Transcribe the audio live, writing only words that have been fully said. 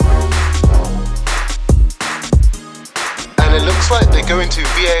going to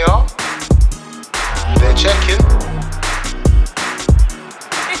VAR. They're checking.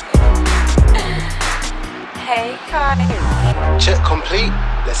 Hey, Kai. Check complete.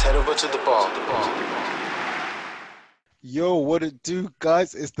 Let's head over to the bar. Yo, what it do,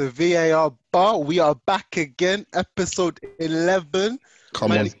 guys? It's the VAR bar. We are back again, episode 11.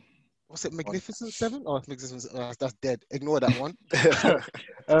 Come on. What's it, Magnificent 7? Oh, it's Magnificent. That's dead. Ignore that one.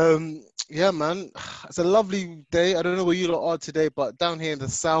 Yeah, man. It's a lovely day. I don't know where you lot are today, but down here in the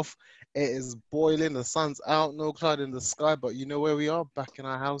south, it is boiling. The sun's out, no cloud in the sky, but you know where we are? Back in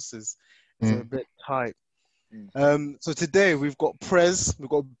our houses. It's a bit tight. So today we've got Prez, we've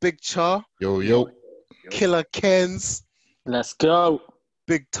got Big Char, Yo. Killer Kens, Let's go.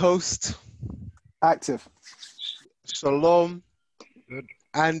 Big Toast, Active. Shalom, Good.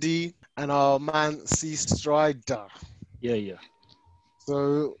 Andy, and our man C Strider. Yeah.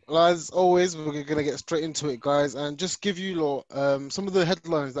 So, as always, we're going to get straight into it, guys, and just give you lot some of the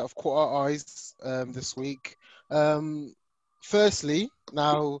headlines that have caught our eyes this week. Firstly,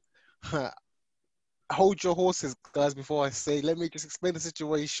 now, hold your horses, guys, before I say, let me just explain the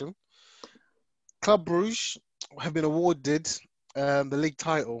situation. Club Brugge have been awarded the league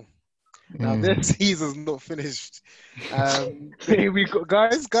title. Now, their season's not finished. Here we go.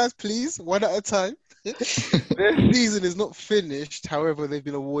 Guys, please, one at a time. Their season is not finished. However, they've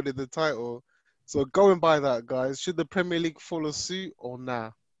been awarded the title. So going by that, guys, should the Premier League follow suit or nah?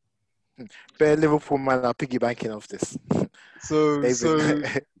 Bare Liverpool man are piggybacking off this. So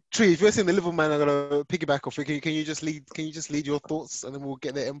Tree, if you're saying the Liverpool man are gonna piggyback off it, can you just lead your thoughts and then we'll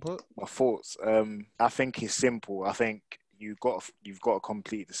get their input? My thoughts. I think it's simple. I think you've got to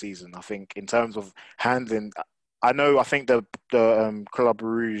complete the season. I think in terms of handling, I think the Club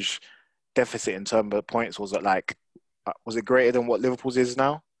Rouge deficit in terms of points was was it greater than what Liverpool's is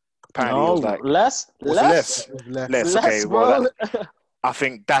now? Apparently, it was like less. Less. Okay, bro. I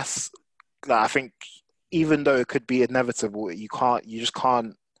think that's. I think even though it could be inevitable, you just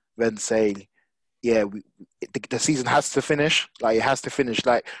can't then say, yeah, the season has to finish. Like it has to finish.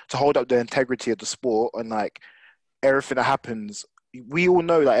 Like to hold up the integrity of the sport and like everything that happens. We all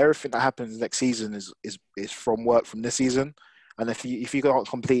know that everything that happens next season is from work from this season. And if you can't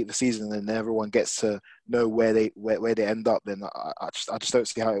complete the season and everyone gets to know where they end up, then I just don't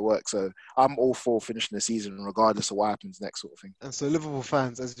see how it works. So I'm all for finishing the season regardless of what happens next, sort of thing. And so Liverpool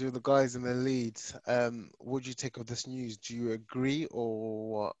fans, as you're the guys in the lead, what do you take of this news? Do you agree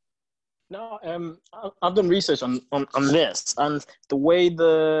or what? No, I've done research on this, and the way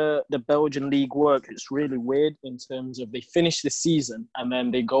the Belgian league works, it's really weird in terms of they finish the season and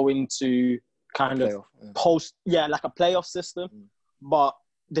then they go into kind of like a playoff system. But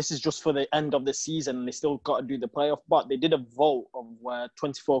this is just for the end of the season and they still got to do the playoff. But they did a vote of where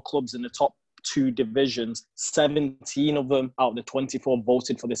 24 clubs in the top two divisions, 17 of them out of the 24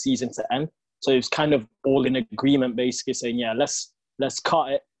 voted for the season to end. So it's kind of all in agreement, basically saying, yeah, let's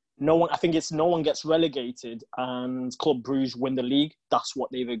cut it. No one gets relegated and Club Brugge win the league. That's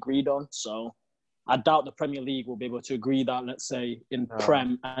what they've agreed on. So I doubt the Premier League will be able to agree that, let's say, in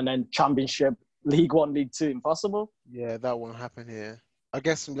Prem and then Championship, League One, League Two. Impossible? Yeah, that won't happen here. I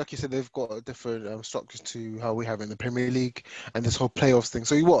guess, like you said, they've got different structures to how we have in the Premier League and this whole playoffs thing.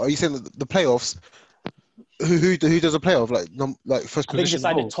 So what are you saying? The playoffs? Who does a playoff? Like first I think position? it's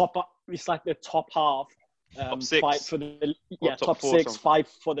like the top. It's like the top half. Top six. Fight for the top four, six. Fight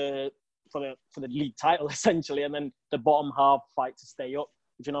for the league title essentially, and then the bottom half fight to stay up.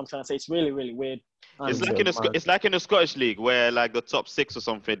 If you know what I'm trying to say, it's really really weird. It's like in the Scottish League where like the top six or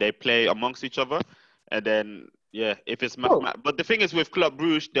something they play amongst each other, and then if it's but the thing is with Club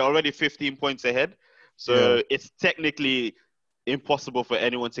Brugge they're already 15 points ahead, so it's technically impossible for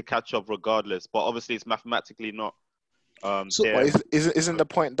anyone to catch up regardless. But obviously it's mathematically not. Isn't the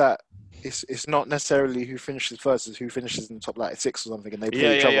point that it's not necessarily who finishes first, it's who finishes in the top like six or something, and they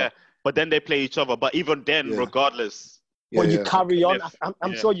play each other. Yeah. But then they play each other. But even then, regardless. But you carry on.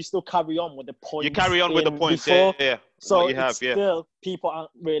 I'm sure you still carry on with the points. You carry on with the points, before. yeah. So still, people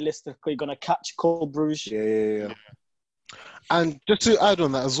aren't realistically going to catch Club Brugge. Yeah. And just to add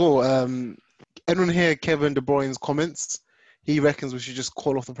on that as well, anyone hear Kevin De Bruyne's comments? He reckons we should just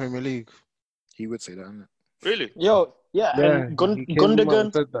call off the Premier League. He would say that, isn't it? Really? And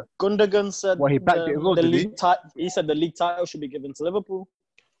Gundogan said he backed it as well, the did he? league he said the league title should be given to Liverpool.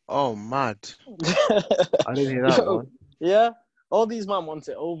 Oh, mad. I didn't hear that one. Yeah, all these men want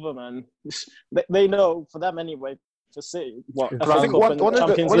it over, man. They know, for them anyway, to see what. I think one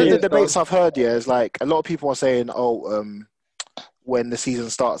of the debates I've heard, is like a lot of people are saying, when the season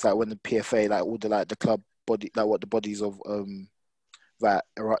starts, like when the PFA, like all the club body, like what the bodies of that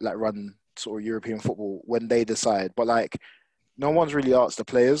like run sort of European football, when they decide, but like no one's really asked the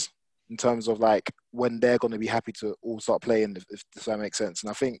players in terms of like when they're going to be happy to all start playing, if that makes sense. And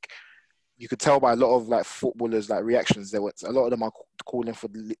I think you could tell by a lot of like footballers' like reactions, a lot of them are calling for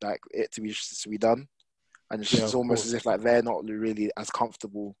like it to be done, and it's just almost as if like they're not really as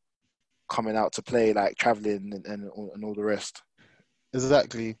comfortable coming out to play, like traveling and all the rest.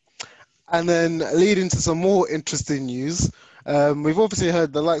 Exactly. And then leading to some more interesting news, we've obviously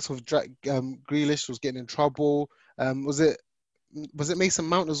heard the likes of Grealish was getting in trouble. Was it Mason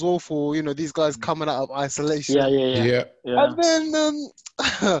Mount as well for these guys coming out of isolation? Yeah. And then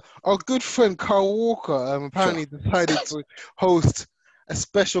our good friend Carl Walker apparently decided to host a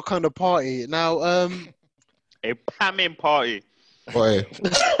special kind of party. Now, a pamming party. Boy, put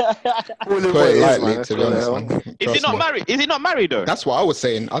it lightly, to be honest, man. Is he not married? Is he not married though? That's what I was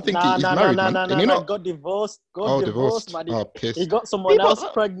saying. I think he's married, man. No. Got divorced. Divorced, man. Oh, piss. He got someone else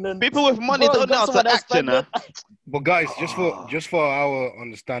pregnant. People with money don't know how to act, you know. Well, guys, just for our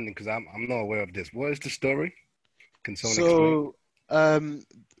understanding, because I'm not aware of this. What is the story? Can someone explain?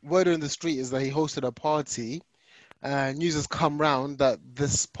 Word on the street is that he hosted a party, and news has come round that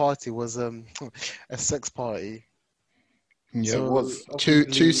this party was a sex party. Yeah, so it was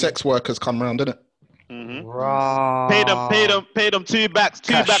two sex workers come round, didn't it? Mm-hmm. Right. Paid them two backs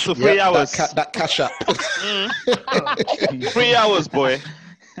for 3 hours. That cash app. 3 hours, boy.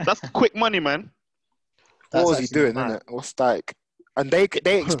 That's quick money, man. What was he doing, innit? What's like? And they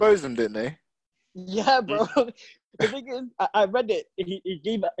exposed him, didn't they? Yeah, bro. The thing is, I read it. He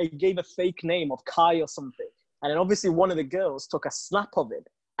gave a fake name of Kai or something, and then obviously one of the girls took a snap of it,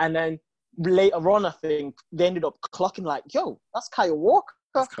 and then later on, I think they ended up clocking like, "Yo, that's Kyle Walker."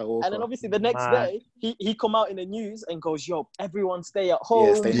 And then obviously the next day, he come out in the news and goes, "Yo, everyone stay at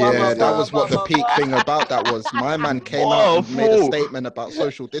home." Yeah, that was what the peak thing about that was. My man came out and made a statement about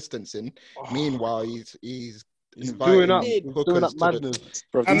social distancing. Meanwhile, he's inviting doing up madness.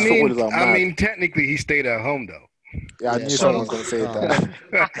 Bro, I mean, technically, he stayed at home though. Yeah, I knew someone was going to say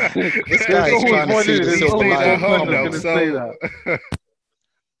that. This guy is trying to see the silver lining.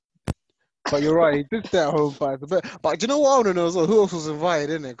 But you're right, he did stay at home fight. But do you know what I want to know as well? Who else was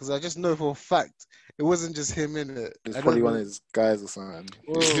invited in it? Because I just know for a fact it wasn't just him in it. It's probably one of his guys or something.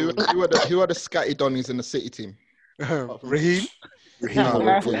 Who are the scatty donnies in the City team? Raheem? He's probably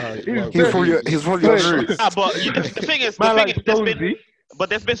on route. But the thing is,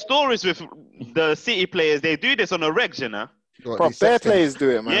 there's been stories with the City players. They do this on a reg, you know. Bro, bare players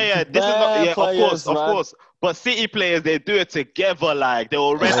do it, man. Yeah. This is not. Of course. But City players, they do it together. Like they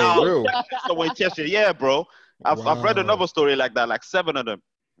will rent out someone in Cheshire. Yeah, bro. I've read another story like that. Like 7 of them.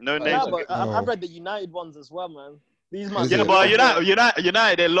 No names. But I've read the United ones as well, man. These man. Yeah, but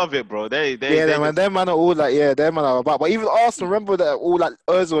United, they love it, bro. They man. Them man are all like, them man are about. But even Arsenal, remember that all like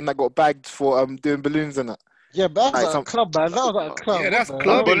Ozil that got bagged for doing balloons and that. Yeah, but that was like a club, man. That was like a club. Yeah, that's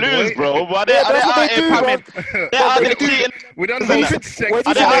club balloons, bro. But they're out there cheating. We don't know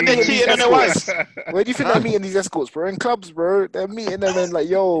cheating on their wives. Where do you think they're meeting these escorts, bro? In clubs, bro. They're meeting them and like,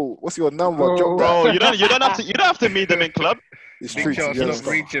 yo, what's your number? Bro, you don't have to meet them in club. It's true. Not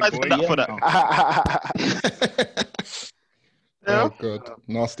reaching, boy. For that. Oh god,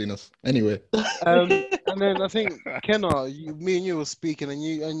 nastiness. Anyway, and then I think Kenna, me and you were speaking, and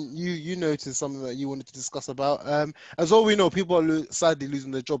you noticed something that you wanted to discuss about. As all we know, people are sadly losing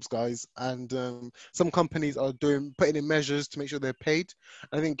their jobs, guys, and some companies are putting in measures to make sure they're paid.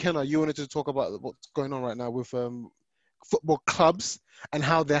 I think Kenna, you wanted to talk about what's going on right now with football clubs and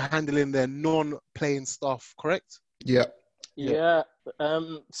how they're handling their non-playing staff. Correct? Yeah. Yeah.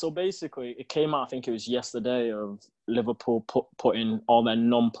 So basically, it came out. I think it was yesterday of Liverpool putting all their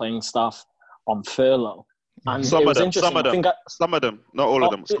non-playing staff on furlough. And some of them, not all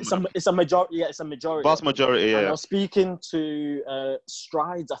of them. It's a majority. Yeah, it's a majority. Vast majority. Yeah. And I was speaking to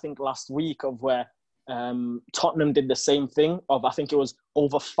Strides, I think last week, of where Tottenham did the same thing. Of I think it was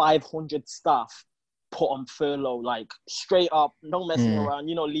over 500 staff put on furlough, like straight up, no messing around.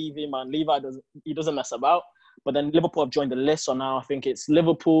 Levy, man. Levi doesn't mess about. But then Liverpool have joined the list, so now I think it's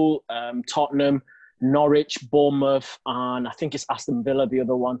Liverpool, Tottenham, Norwich, Bournemouth, and I think it's Aston Villa, the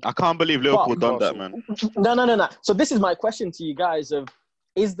other one. I can't believe Liverpool done that, man. No. So this is my question to you guys of,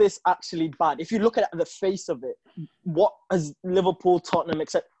 is this actually bad? If you look at the face of it, what has Liverpool, Tottenham,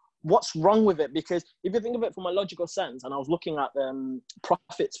 etc., what's wrong with it? Because if you think of it from a logical sense, and I was looking at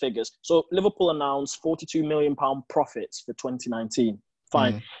profits figures, so Liverpool announced £42 million profits for 2019.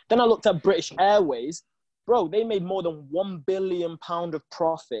 Fine. Then I looked at British Airways. Bro, they made more than £1 billion of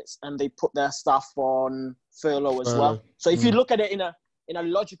profits, and they put their staff on furlough as well. So if you look at it in a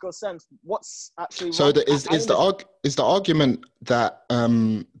logical sense, what's actually wrong? So is the argument that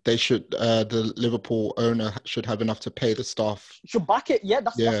they should the Liverpool owner should have enough to pay the staff. Should back it. Yeah,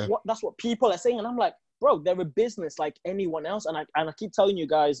 that's what people are saying, and I'm like, bro, they're a business like anyone else, and I keep telling you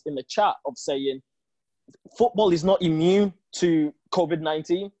guys in the chat of saying, football is not immune to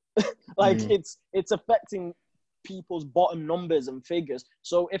COVID-19. It's affecting people's bottom numbers and figures.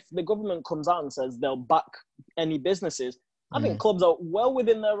 So if the government comes out and says they'll back any businesses, I think clubs are well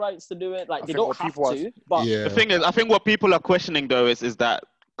within their rights to do it. Like, they don't have to. But the thing is, I think what people are questioning though is that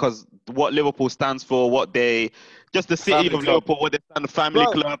because what Liverpool stands for, what they just the city of Liverpool, what they stand, the family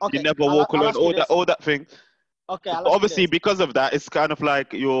club, you never walk alone, all that thing. Okay, obviously because of that, it's kind of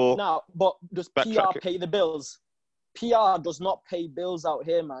like you're now. But does PR pay the bills? PR does not pay bills out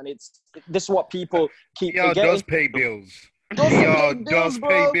here, man. This is what people keep forgetting. PR does pay bills. PR does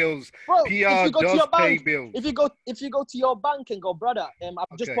pay bills. Bro, PR does pay bills. If you go to your bank and go, brother,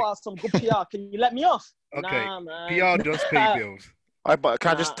 I've just put out some good PR. Can you let me off? Okay. Nah, man. PR does pay bills. But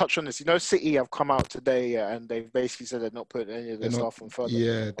can I just touch on this? You know, City have come out today and they've basically said they're not putting any of their stuff on further.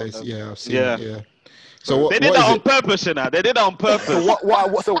 Yeah, I've seen it, yeah. So they did that on purpose, you know. They did that on purpose.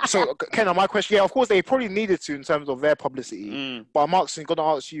 So Ken, my question, of course they probably needed to in terms of their publicity. But I'm going to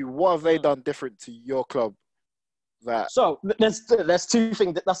ask you, what have they done different to your club? So there's two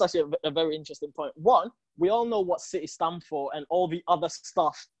things. That's actually a very interesting point. One, we all know what City stand for and all the other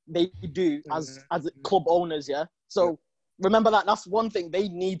stuff they do as club owners, yeah? So remember that's one thing. They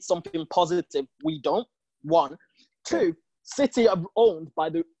need something positive. We don't. One. Two, City are owned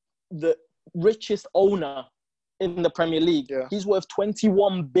by the richest owner in the Premier League. Yeah. He's worth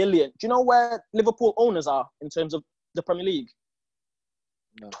 21 billion. Do you know where Liverpool owners are in terms of the Premier League?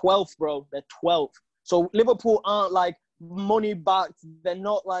 No. 12th, bro. They're 12th. So Liverpool aren't like money backed. They're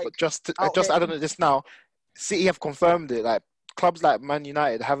not like. But I don't know this now. City have confirmed it. Like clubs like Man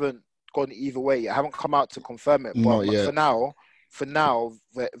United haven't gone either way yet. Haven't come out to confirm it. But for now,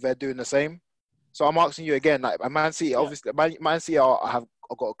 they're doing the same. So I'm asking you again. Like Man City, obviously, Man City have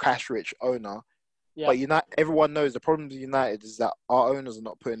got a cash rich owner. Yeah. But everyone knows the problem with United is that our owners are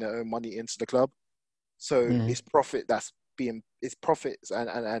not putting their own money into the club. So it's profits and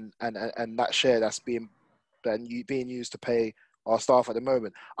that share that's being used to pay our staff at the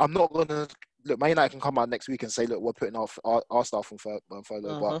moment. I'm not gonna look. Man United can come out next week and say, look, we're putting our staff on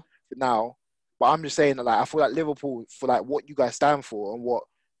furlough. But I'm just saying that, like, I feel like Liverpool, for like what you guys stand for and what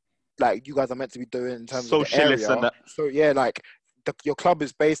like you guys are meant to be doing in terms of the area. And that. So yeah, like your club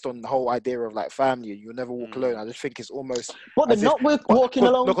is based on the whole idea of like family. You'll never walk alone. I just think it's almost. But they're not walking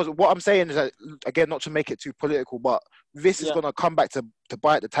alone. Because what I'm saying is that, again, not to make it too political, but this is going to come back to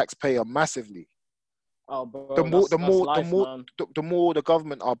bite the taxpayer massively. Oh, bro, the more the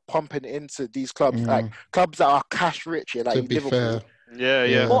government are pumping into these clubs, like clubs that are cash rich, like to be Liverpool. Fair.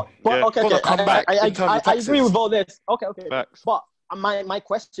 Yeah. But okay. Come back I agree with all this. Okay. Facts. But my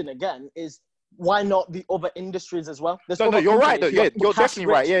question again is, why not the other industries as well? No, you're right. Though. Yeah, you're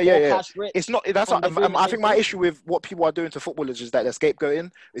definitely right. Yeah. It's not. I think my issue with what people are doing to footballers is that they're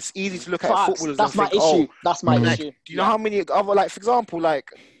scapegoating. It's easy to look at footballers. That's my issue. That's my issue. Do you know how many other, like, for example,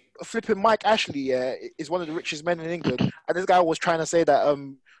 like flipping Mike Ashley, is one of the richest men in England, and this guy was trying to say that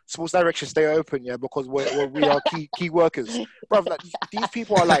sports direction stay open, because we are key workers, bro. Like, these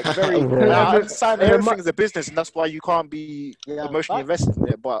people are like very. I understand everything is a business, and that's why you can't be emotionally invested in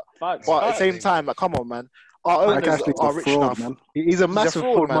it. But at the same time, like, come on, man. Our owners are rich enough. Man. He's a massive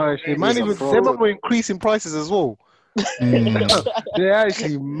fraud, man. They're not increasing prices as well. They're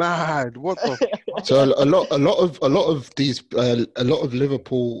actually mad. What the? So a lot of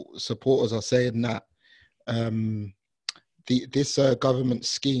Liverpool supporters are saying that this government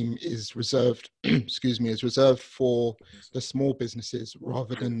scheme is reserved. is reserved for the small businesses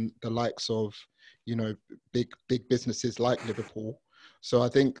rather than the likes of big businesses like Liverpool. So I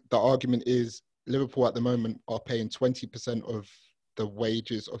think the argument is Liverpool at the moment are paying 20% of the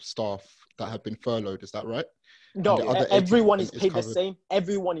wages of staff that have been furloughed. Is that right? No, everyone is paid the same.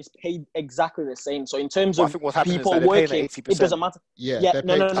 Everyone is paid exactly the same. So in terms of people working, it doesn't matter. No. They're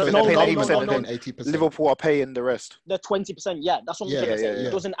paying 80%. Liverpool are paying the rest. The 20%. Yeah, that's what I'm trying to say.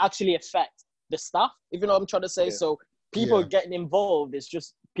 It doesn't actually affect the staff. If you know what I'm trying to say. Yeah. So people getting involved is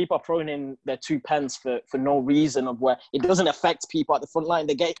just people are throwing in their 2 pence for no reason of where it doesn't affect people at the front line.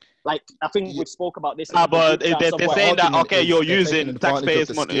 They get, like, I think we spoke about this. But they're saying that, you're using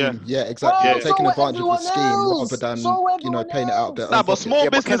taxpayers' money. Yeah, exactly. They're taking advantage of the scheme rather than, paying it out there. But small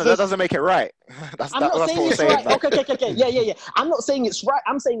businesses... that doesn't make it right. That's what we're saying. Okay. Yeah. I'm not saying it's right.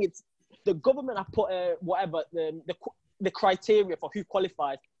 I'm saying it's the government have put the the criteria for who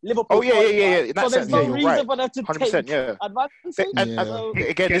qualifies. Liverpool. Oh yeah. qualified, That's so there's it. no Yeah, you're reason right. for them to 100%, take yeah. advantage. And So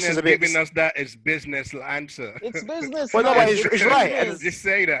again, this is a bit. giving us that as business answer. it's business. Well, no, man. but it's right. And Just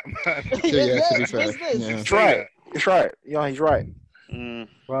say that, man. Yeah, to be It's fair. business. Yeah. it's right. It's right. Yeah, he's right.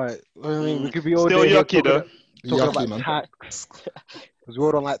 Right. I mean, we could be all Still day here yucky though. talking Yucky, about man. tax, because we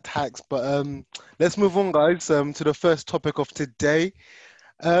all don't like tax. But let's move on, guys, to the first topic of today.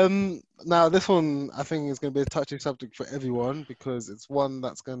 Now, this one I think is going to be a touchy subject for everyone because it's one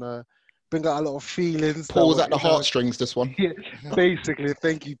that's going to bring out a lot of feelings. Pulls at the heartstrings, this one. Yeah, basically.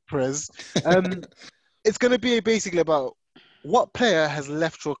 Thank you, Prez. It's going to be basically about what player has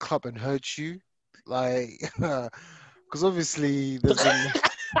left your club and hurt you, like, because obviously there's been.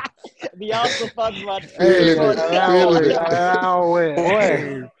 The Arsenal fans, man. Feeling Come it, on. feeling it.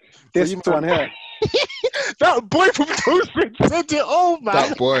 Boy, This one here. that boy from Toastman said it all, man.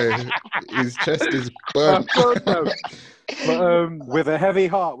 That boy, his chest is burnt. But with a heavy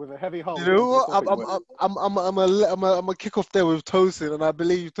heart. you know what? I'm gonna kick off there with Tosin, and I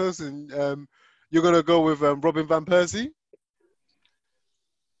believe Tosin, you're gonna go with Robin van Persie.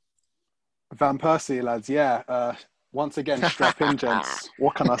 Van Persie, lads. Yeah. Once again, strap in, gents.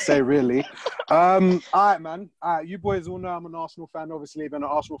 What can I say, really? All right, man. You boys all know I'm an Arsenal fan. Obviously, been an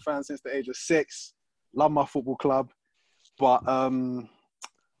Arsenal fan since the age of 6. Love my football club. But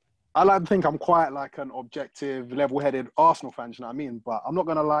I like to think I'm quite like an objective, level-headed Arsenal fan, do you know what I mean? But I'm not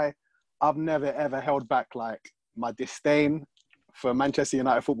going to lie. I've never, ever held back, like, my disdain for Manchester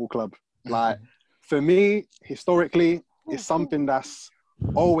United Football Club. Like, for me, historically, it's something that's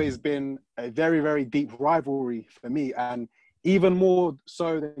always been a very, very deep rivalry for me. And even more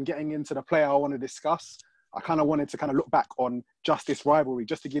so than getting into the player I want to discuss, I kind of wanted to kind of look back on just this rivalry,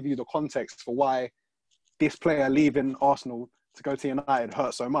 just to give you the context for why this player leaving Arsenal to go to United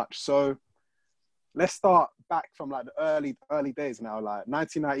hurt so much. So let's start back from like the early days now, like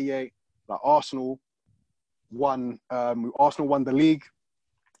 1998, like Arsenal won the league.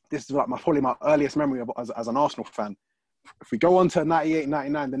 This is like probably my earliest memory of, as an Arsenal fan. If we go on to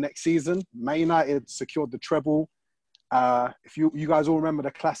 98-99, the next season, Man United secured the treble. If you guys all remember the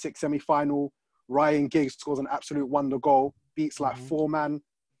classic semi-final, Ryan Giggs scores an absolute wonder goal, beats like 4-man,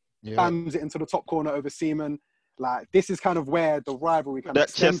 bams it into the top corner over Seaman. Like, this is kind of where the rivalry kind of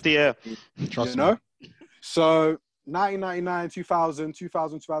stems. Trust me. So 1999, 2000,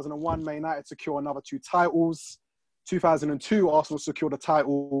 2001, Man United secure another 2 titles. 2002, Arsenal secured a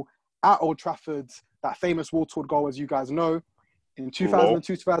title at Old Trafford. That famous wall-toured goal, as you guys know. In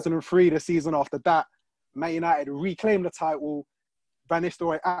 2002, 2003, the season after that, Man United reclaimed the title. Van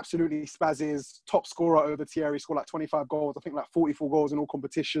Nistelrooy absolutely spazzes. Top scorer over Thierry, scored like 25 goals. I think like 44 goals in all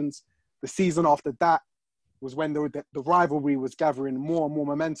competitions. The season after that was when the rivalry was gathering more and more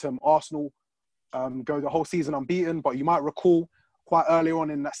momentum. Arsenal go the whole season unbeaten, but you might recall quite early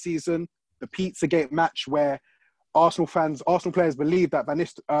on in that season, the Pizzagate match where Arsenal players believed that Van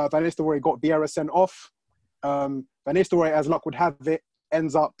Nistelrooy got Vieira sent off. Van Nistelrooy, as luck would have it,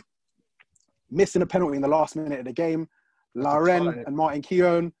 ends up missing a penalty in the last minute of the game. Lauren and Martin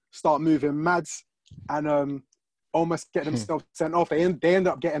Keown start moving mad and almost get themselves sent off. They end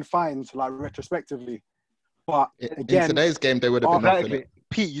up getting fined, like, retrospectively. But again, in today's game, they would have been off in it.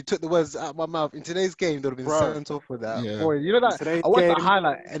 Pete, you took the words out of my mouth. In today's game, they would have been sent off for that. Yeah. Boy, you know that? Today's I watched game- the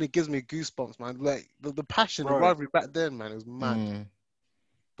highlight and it gives me goosebumps, man. Like, the passion, the rivalry back then, man, it was mad.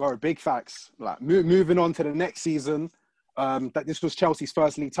 Bro, big facts. Like, moving on to the next season, that this was Chelsea's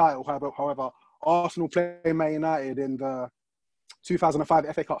first league title. However, Arsenal played Man United in the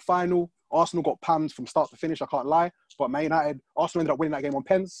 2005 FA Cup final. Arsenal got pammed from start to finish, I can't lie. But Arsenal ended up winning that game on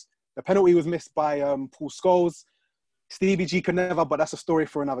pens. The penalty was missed by Paul Scholes. Stevie G could never, but that's a story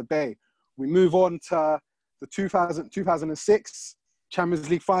for another day. We move on to the 2006 Champions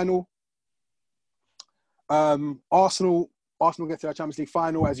League final. Arsenal get to the Champions League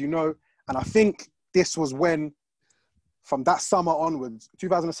final, as you know. And I think this was when, from that summer onwards,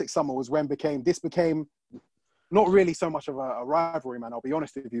 2006 summer was when this became not really so much of a rivalry, man. I'll be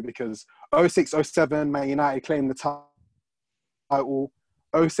honest with you, because 06-07, Man United claimed the title.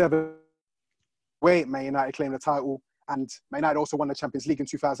 07, Man United claimed the title. And Man United also won the Champions League in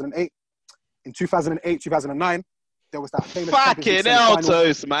 2008. In 2008, 2009, there was that famous Fucking hell,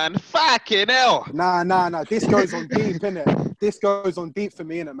 Toast, man. Fucking hell. Nah. This goes on deep, innit? This goes on deep for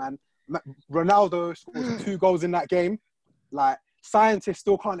me, innit, man? Ronaldo scored 2 goals in that game. Like, scientists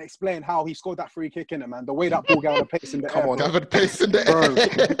still can't explain how he scored that free kick, in it, man. The way that ball gathered pace in the air. Gathered pace in the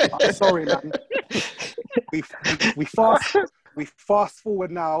air. Bro, I'm sorry, man. We fast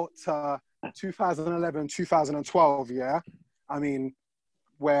forward now to 2011, 2012, yeah? I mean,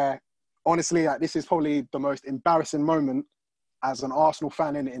 where honestly, like, this is probably the most embarrassing moment as an Arsenal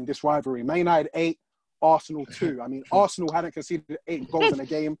fan in this rivalry. Man United 8, Arsenal 2. I mean, Arsenal hadn't conceded 8 goals in a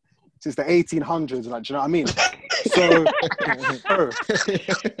game since the 1800s. Like, do you know what I mean? So,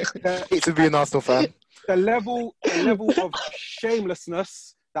 hate to be an Arsenal fan. The level of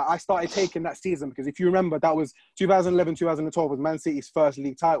shamelessness that I started taking that season, because if you remember, that was 2011, 2012 was Man City's first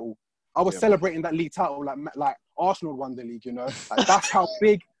league title. I was celebrating that league title like Arsenal won the league, you know? Like, that's how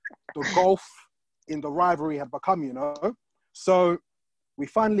big the gulf in the rivalry had become, you know? So we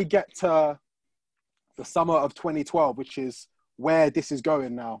finally get to the summer of 2012, which is where this is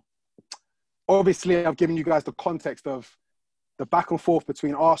going now. Obviously, I've given you guys the context of the back and forth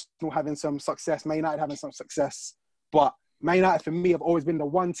between Arsenal having some success, Man United having some success. But Man United, for me, have always been the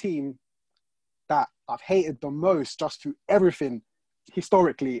one team that I've hated the most just through everything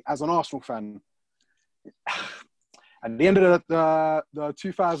historically as an Arsenal fan. At the end of the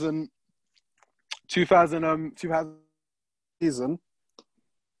 2000 season,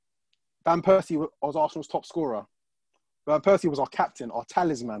 Van Persie was Arsenal's top scorer. Van Persie was our captain, our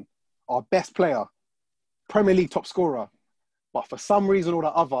talisman, our best player, Premier League top scorer. But for some reason or the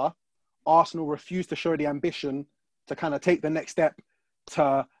other, Arsenal refused to show the ambition to kind of take the next step,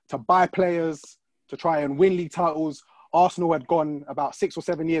 to buy players, to try and win league titles. Arsenal had gone about 6 or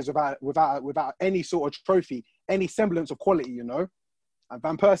 7 years without any sort of trophy, any semblance of quality, you know. And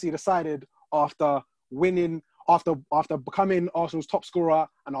Van Persie decided after becoming Arsenal's top scorer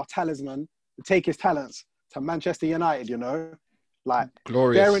and our talisman, to take his talents to Manchester United, you know. Like,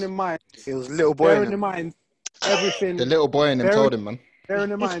 glorious. Bearing in mind, It was a little boy. bearing in mind everything. The little boy in him told him, man.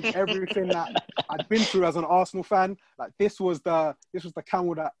 Bearing in mind everything that I'd been through as an Arsenal fan, like this was the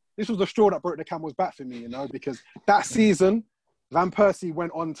straw that broke the camel's back for me, you know, because that season, Van Persie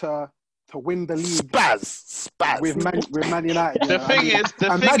went on to win the league. Spaz. With Man United. The thing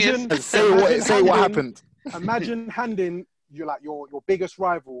is, Say what happened. Imagine handing your biggest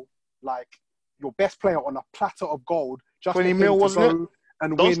rival, like your best player, on a platter of gold, just 20 mil, wasn't it?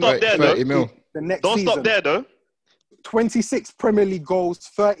 And don't win stop there, 30 though. mil. The next Don't season. stop there, though. 26 Premier League goals,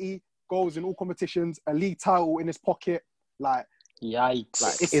 30 goals in all competitions, a league title in his pocket. Like,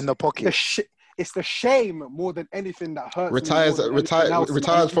 Yikes. it's In the pocket. It's the shame more than anything that hurts.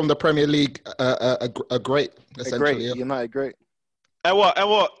 Retires from the Premier League a great, essentially. Great. Yeah. United, great. And what?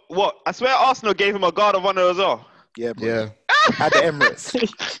 I swear Arsenal gave him a guard of honor as well. Yeah, bro. Yeah, At the Emirates.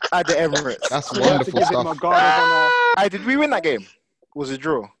 that's wonderful stuff. Did we win that game? Was it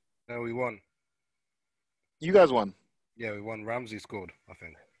draw? No, we won. You guys won. Yeah, we won. Ramsey scored, I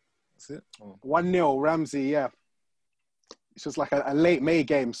think. That's it. Oh. 1-0, Ramsey, yeah. It's just like a late May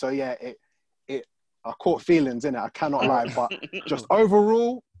game. So, yeah, I caught feelings in it. I cannot lie. But just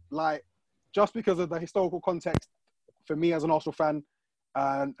overall, like, just because of the historical context for me as an Arsenal fan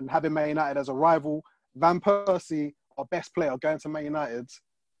and having Man United as a rival, Van Persie, our best player, going to Man United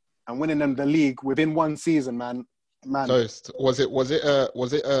and winning them the league within one season, man. So was it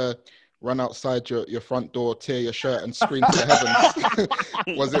run outside your front door, tear your shirt, and scream to the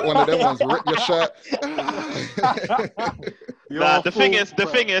heavens? Was it one of them ones? Rip your shirt. The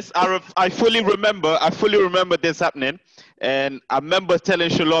thing is, I fully remember this happening, and I remember telling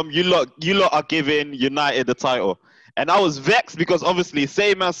Shalom, you lot are giving United the title, and I was vexed because obviously,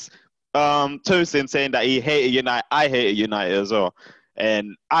 same as Tosin saying that he hated United, I hated United as well,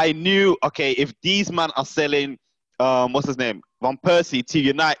 and I knew, okay, if these men are selling, what's his name, Van Persie to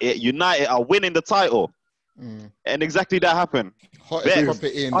United are winning the title. And exactly that happened. Hottest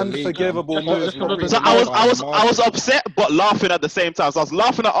property in the league. Unforgivable moves. So I was upset but laughing at the same time. So I was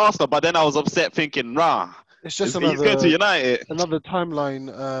laughing at Arsenal, but then I was upset thinking, It's just he's going to United. another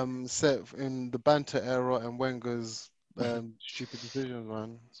timeline set in the banter era and Wenger's stupid decisions,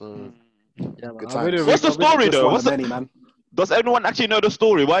 man. So Yeah, Good man. times. What's the story Just though? one What's of the, many, man. does anyone actually know the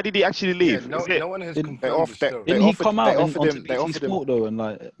story? Why did he actually leave? Yeah, no one has confirmed the offered story. Didn't he offered- come they out offered on him- they BT offered him- Sport though, and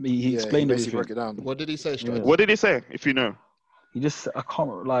like he Yeah, explained he basically everything. broke it down. What did he say, Straight? What did he say? If you know. He just I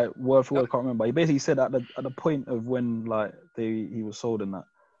can't like word for word, I can't remember. He basically said at the point of when like he was sold and that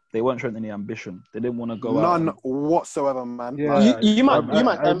they weren't showing any ambition. They didn't want to go out. None whatsoever, man. Yeah. Like, You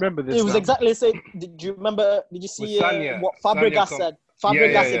might. I remember this It was now. exactly the same. Did you remember? Did you see With Sanya. what Fabregas Sanya said?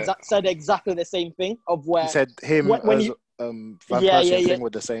 Fabregas yeah. said exactly the same thing of where. He said him when as you- Van Yeah, Persie yeah, yeah. thing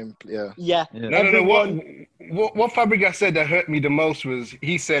with the same. Yeah. Yeah. Yeah. No. Everyone- What Fabregas said that hurt me the most was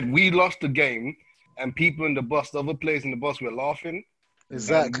he said we lost the game and people in the bus, the other players in the bus were laughing.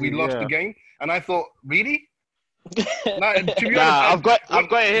 Exactly. We lost yeah. the game. And I thought, really? Nah, to be Nah, honest, I've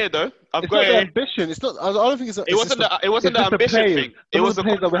got it here though. I've It's got not it the here. ambition. It's not. I don't think it's. It wasn't the it's just ambition players. thing. It It was was the the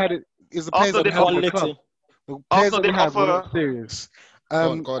players that we had. It's the players Arsenal that we didn't had offer in the club. quality. The players Arsenal that we didn't had were offer- not serious.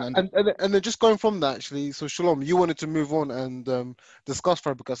 Go on, Andy. And then just going from that, actually, so Shalom, you wanted to move on and discuss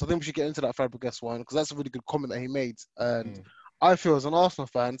Fabregas. I think we should get into that Fabregas one because that's a really good comment that he made. And I feel as an Arsenal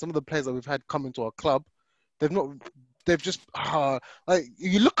fan, some of the players that we've had come into our club, they've just like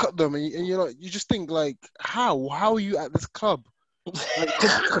you look at them and you just think like, how are you at this club?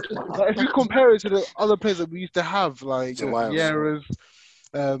 Like, if you compare it to the other players that we used to have, like Vieira's,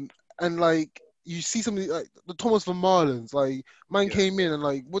 and like you see somebody like the Thomas Van Marlens, like came in and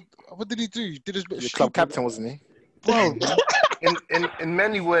like what did he do? He did his bit. The club captain, wasn't he? Bro, in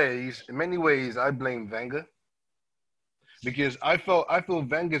many ways, I blame Wenger because I feel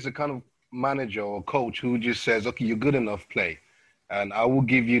Wenger's a kind of manager or coach who just says, okay, you're good enough, play, and I will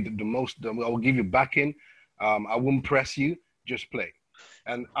give you I will give you backing. I won't press you, just play.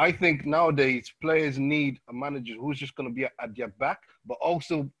 And I think nowadays players need a manager who's just going to be at their back, but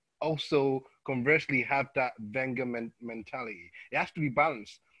also conversely have that Wenger mentality. It has to be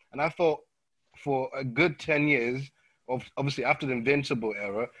balanced. And I thought for a good 10 years, obviously after the Invincible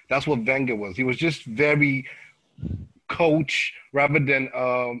era, that's what Wenger was. He was just very coach rather than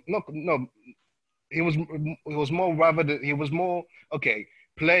he was more okay,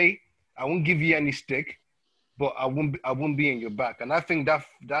 play. I won't give you any stick, but I won't be in your back. And I think that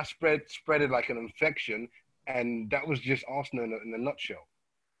spread it like an infection, and that was just Arsenal in a nutshell.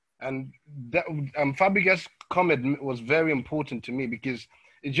 And that Fabregas' comment was very important to me because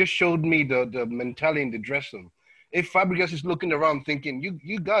it just showed me the mentality in the dressing room. If Fabregas is looking around thinking,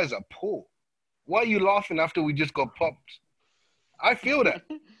 you guys are poor, why are you laughing after we just got popped? I feel that.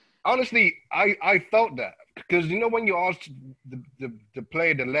 Honestly, I felt that. Because, when you asked the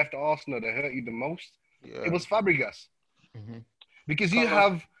player that left Arsenal that hurt you the most, it was Fabregas. Mm-hmm. Because you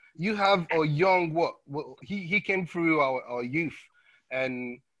have a young, he came through our youth,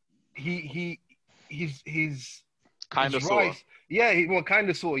 and he's kind of rise. Yeah, kind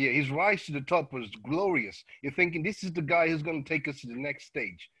of saw. Yeah, his rise to the top was glorious. You're thinking this is the guy who's going to take us to the next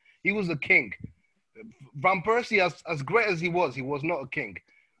stage. He was a king. Van Persie, as great as he was not a king.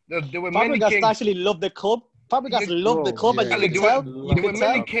 There were many kings. Actually loved the club. Fabregas loved the club, and you could tell. There were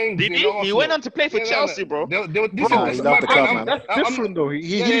many kings. Did he? He went on to play for Chelsea, bro. This is my point. That's different, though.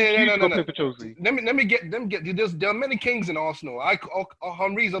 He didn't play for Chelsea. Let me get. There are many kings in Arsenal.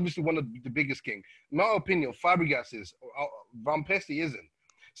 Henry is obviously one of the biggest kings. In my opinion, Fabregas is. Van Persie isn't.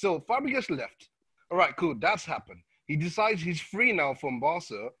 So Fabregas left. All right, cool. That's happened. He decides he's free now from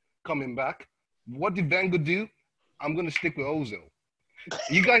Barca, coming back. What did Wenger do? I'm going to stick with Ozil.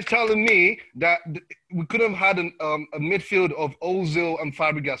 You guys telling me that we could have had a midfield of Ozil and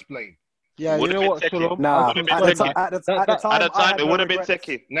Fabregas playing? Yeah, you know what? Nah, at the time, it would have been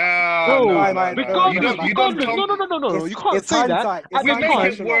techie. No. You can't say that. We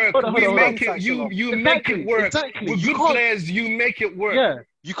make it work. We make it. You make it work. Exactly. With good players, you make it work. Yeah.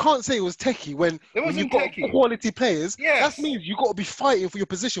 You can't say it was techie when you've got quality players. Yes. That means you got to be fighting for your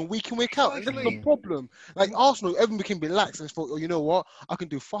position week in, week out. And that's the problem. Like Arsenal, everyone became relaxed and thought, oh, you know what? I can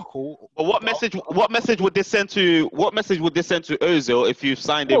do fuck all. But what message would this send to Ozil if you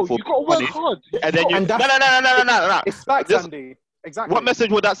signed him for you got to work hard. And then no. It's facts, Andy. Exactly. What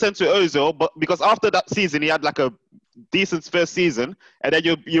message would that send to Ozil? But because after that season, he had like a decent first season, and then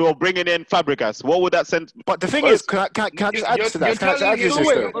you were bringing in Fabregas. What would that send? But the thing is, can I just add to that?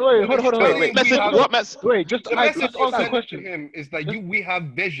 Wait, just answer the question. To him is that we have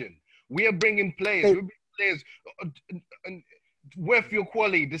vision. We are bringing players. We're bringing players worth your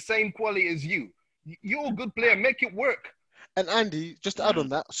quality, the same quality as you. You're a good player. Make it work. And Andy, just to add on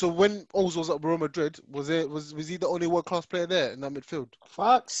that, so when Ozil was at Real Madrid, was he the only world-class player there in that midfield?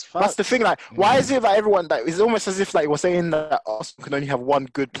 Facts. That's the thing. Like, why is it that everyone it's almost as if like we're saying that Arsenal can only have one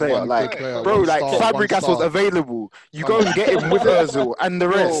good player? Fabregas was available. You go and get him with Ozil and the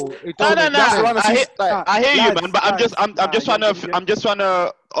rest. I hear you, man. But I'm just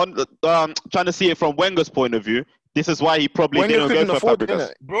trying to see it from Wenger's point of view. This is why he probably didn't go for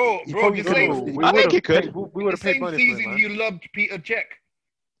Fabregas. Bro, I think he could. We would have paid money for him, season, you loved Peter Cech.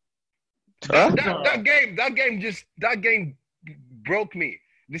 That game broke me.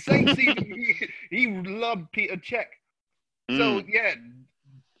 The same season, he loved Peter Cech. So yeah,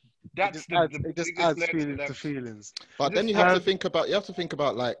 it just adds feelings to feelings. But then you have to think about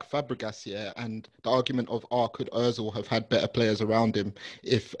like Fabregas, and the argument of could Ozil have had better players around him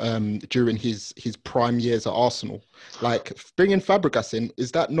if during his prime years at Arsenal? Like bringing Fabregas in,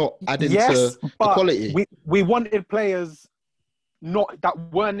 is that not adding to the quality? We wanted players that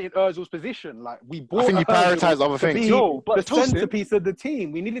weren't in Ozil's position. Like we bought. I think you prioritize other things. But the centerpiece of the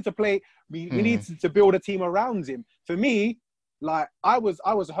team. We needed to play. We needed to build a team around him. For me. Like I was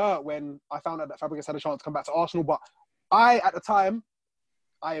hurt when I found out that Fabregas had a chance to come back to Arsenal, but at the time,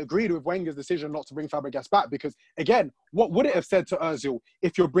 I agreed with Wenger's decision not to bring Fabregas back because, again, what would it have said to Ozil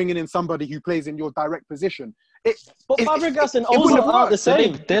if you're bringing in somebody who plays in your direct position? But Fabregas and Ozil aren't the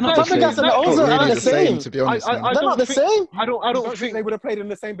same. They're not the same. Fabregas and Not Ozil really aren't the same, to be honest. man. They're not the same. I don't think they would have played in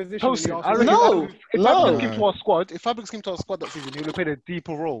the same position. Tosin, in the I Arsenal. reckon No, if no. Fabregas came to our squad, that season, he would have played a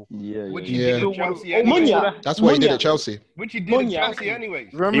deeper role. Yeah, Which yeah. he Yeah. did at Chelsea anyway. Munya. That's what he did Munya. at Chelsea. Which he did at Munya. Chelsea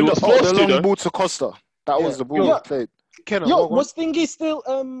anyways. Remember He was the supposed to, long though. ball to Costa? That was the ball Yeah. he played. Kenna, Yo, what- was Thingy still?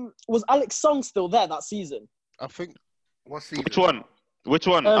 Was Alex Song still there that season? I think What season? Which one? Which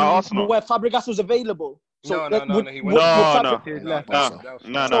one? At Arsenal? Where Fabregas was available. No, So, no, would- no, he would- went. would No, Fabregas- he No, left. No, that was-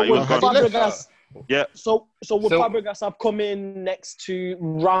 no, So he was would gone. Fabregas? Yeah. So would So- Fabregas have come in next to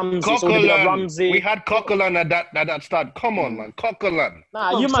Ramsey? So would it be a Coquelin. Ramsey? We had Coquelin at that start. Come on, man. Coquelin.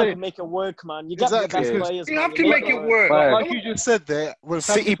 Nah, No, you I'm man saying- can make it work, man. You get Exactly. the best Because players. You man. have to make it work. But like you just said there, when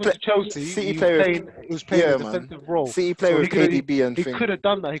City Fabregas went to Chelsea, City he was player- playing yeah, a man. defensive role. City play So with he could- KDB and He thing. could have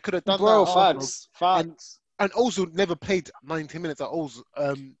done that. He could have done Bro, that. at Arsenal. facts. And also never played 90 minutes at Ozil.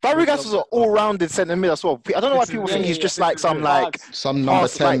 Fabregas was an all-rounded centre mid as well. I don't know why people think he's just like some like Some number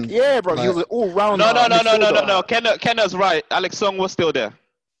pass, 10. like yeah, bro. He was an all-rounder. No. Kenna's right. Alex Song was still there.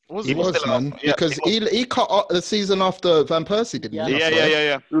 Was He he? was, still man. up. Yeah, Because he he cut off the season after Van Persie, didn't he?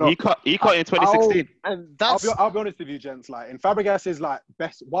 Yeah. Look, He cut in 2016. And I'll that's be honest with you, gents. Like in Fabregas's like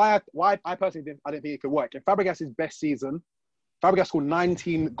best, why I personally didn't think it could work. In Fabregas's best season, Fabregas scored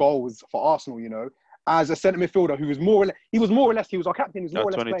 19 goals for Arsenal. You know, as a centre midfielder who was more or less, he was our captain. He was more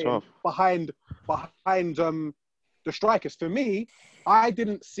or less playing 2012. behind the strikers. For me, I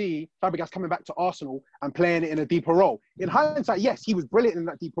didn't see Fabregas coming back to Arsenal and playing it in a deeper role. In hindsight, yes, he was brilliant in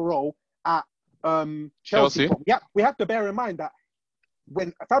that deeper role at Chelsea. But we have to bear in mind that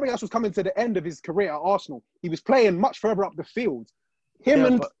when Fabregas was coming to the end of his career at Arsenal, he was playing much further up the field. It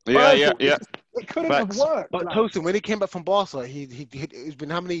couldn't have worked. But like, Tosin, when he came back from Barca, it's been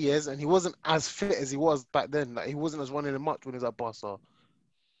how many years, and he wasn't as fit as he was back then. Like he wasn't as running as much when he was at Barca.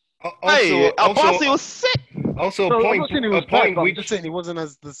 Hey, Alfonso was sick. Also, No, a I'm point. not saying he A was bad, point but I'm which just saying he wasn't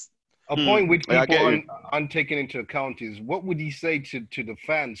as this. A point which Yeah, I people get you. aren't taking into account is what would he say to the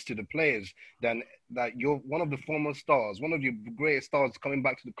fans, to the players, that you're one of the former stars, one of your greatest stars coming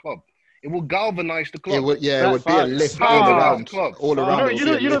back to the club. It will galvanize the club. It would be a lift Facts. all around. Club. All around. it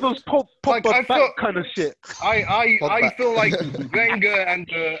would be a lift. those pop Like, I back felt- kind of shit. I Pogba. feel like Wenger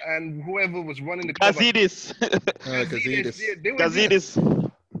and whoever was running the club. Gazidis. Gazidis. They were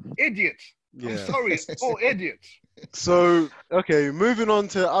Gazidis. idiots. I'm Yeah. sorry, all idiots. So okay, moving on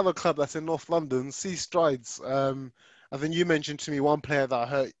to other club that's in North London, Sea Strides. I think you mentioned to me one player that I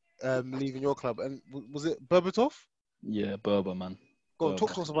heard leaving your club, and was it Berbatov? Yeah, Berber, man. Go on,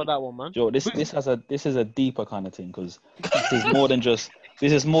 talk to us about that one, man. Joe, this is a deeper kind of thing because this is more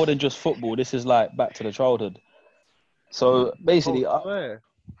than just football. This is like back to the childhood. So basically,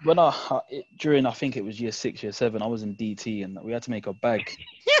 when during I think it was year 6, year 7, I was in DT and we had to make a bag.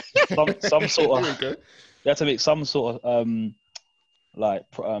 some sort of. We had to make some sort of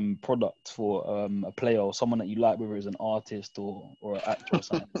product for a player or someone that you like, whether it's an artist or an actor or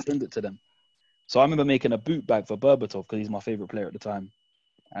something. Send it to them. So I remember making a boot bag for Berbatov because he's my favorite player at the time,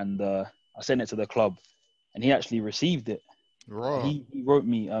 and I sent it to the club, and he actually received it. Right. He wrote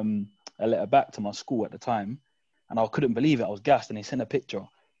me a letter back to my school at the time, and I couldn't believe it. I was gassed, and he sent a picture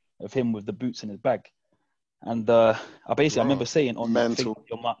of him with the boots in his bag. And I remember saying on that thing,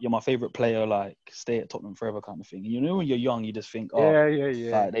 you're my favorite player, like stay at Tottenham forever kind of thing. You know, when you're young, you just think,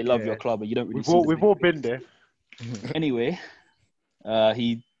 yeah. Like, they love your club, but you don't really. We've all been there. Anyway,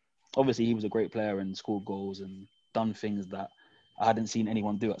 he was a great player and scored goals and done things that I hadn't seen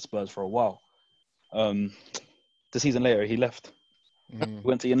anyone do at Spurs for a while. The season later, he left. He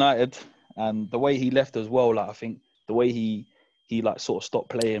went to United, and the way he left as well, like I think the way he like sort of stopped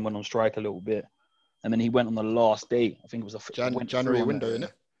playing, went on strike a little bit. And then he went on the last day. I think it was a January window,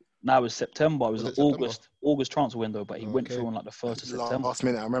 innit? No, it was September. It was an September? August transfer window, but he went through on like the 1st of September. Last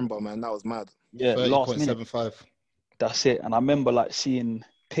minute, I remember, man. That was mad. Yeah, last minute. 30.75. That's it. And I remember like seeing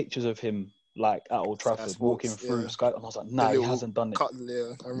pictures of him like at Old Trafford Sports, walking through yeah. Sky, and I was like, nah, he hasn't done it.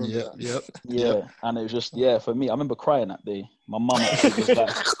 Yeah, I remember that. Yep. Yeah, and it was just for me. I remember crying that day. My mum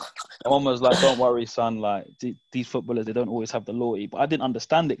was like, "Don't worry, son. Like these footballers, they don't always have the loyalty." But I didn't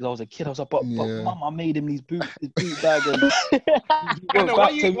understand it because I was a kid. I was like, "But mum, I made him his boot bag." And Why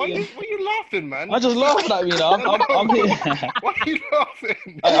you laughing, man? I just laughing at me. I'm here. Why are you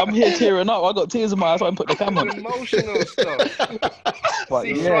laughing? I'm here tearing up. I got tears in my eyes. So I put the camera on. Emotional stuff. But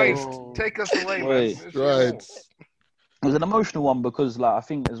See, yeah. Christ, take us away, Wait. man. Right. It was an emotional one because, like, I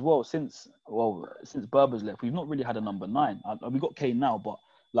think as well since Berber's left, we've not really had a number 9. We got Kane now, but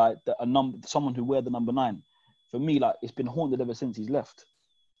like someone who wear the number 9. For me, like, it's been haunted ever since he's left.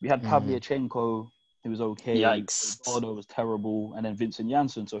 We had Pavlyuchenko, who was okay. Yikes. Eduardo was terrible, and then Vincent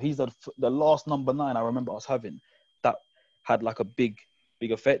Janssen. So he's the last number 9 I remember us having that had like a big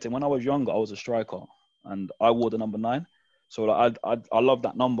effect. And when I was younger, I was a striker, and I wore the number 9. So like, I love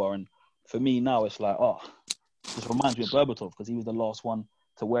that number. And for me now, it's like, this reminds me of Berbatov because he was the last one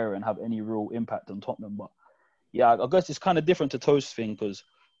to wear it and have any real impact on Tottenham. But yeah, I guess it's kind of different to Toast's thing because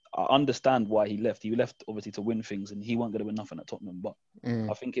I understand why he left. He left obviously to win things, and he wasn't going to win nothing at Tottenham. But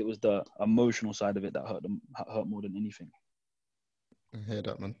I think it was the emotional side of it that hurt more than anything. I hear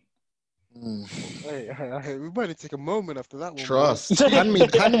that, man. Hey, we might need to take a moment after that one. Trust. Hand me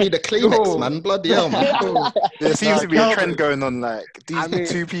the Kleenex, man. Bloody hell, man. There seems to be a trend going on. Like these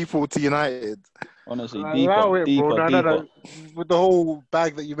two people to United. Honestly, No, deeper. With the whole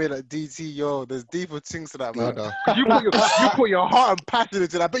bag that you made at DT, there's deeper things to that, man. You put your heart and passion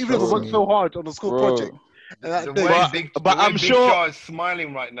into that. But even if it worked so hard on the school project. But I'm sure Shaw is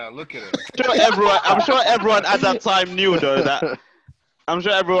smiling right now. Look at it. I'm sure everyone at that time knew though that. I'm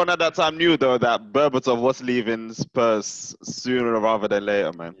sure everyone at that time knew though that Berbatov was leaving Spurs sooner rather than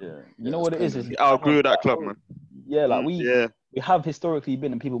later, man. Yeah, you know what it is? I outgrew that club, man. Yeah, like we have historically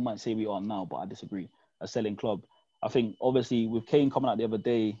been, and people might say we are now, but I disagree. A selling club. I think obviously with Kane coming out the other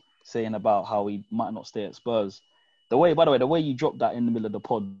day saying about how he might not stay at Spurs. By the way, you dropped that in the middle of the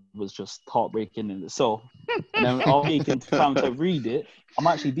pod was just heartbreaking in itself. And then I'll taking time to read it. I'm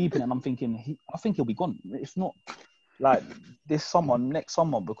actually deep in it, and I'm thinking, I think he'll be gone. If not, like next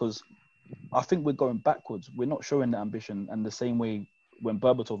summer, because I think we're going backwards. We're not showing the ambition, and the same way when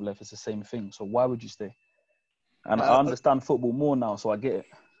Berbatov left, it's the same thing. So why would you stay? And I understand football more now, so I get it.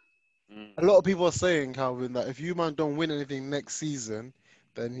 A lot of people are saying, Calvin, that if you man don't win anything next season,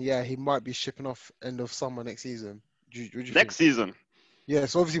 then yeah, he might be shipping off end of summer next season. Next season? Yeah,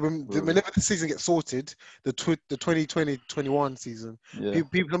 so obviously whenever the season gets sorted, the 2020-21 season, some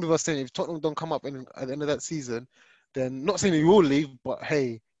people are saying if Tottenham don't come up at the end of that season, then not saying he will leave, but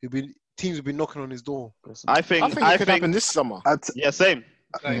hey, teams will be knocking on his door. I think it could happen this summer. Same.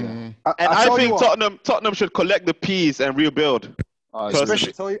 And I think Tottenham should collect the P's and rebuild.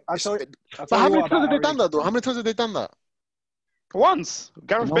 Especially, but how many times have they done that though? How many times have they done that? Once.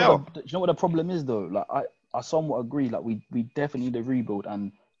 Gareth Bale. Do you know what the problem is though? Like I somewhat agree. Like we definitely need a rebuild,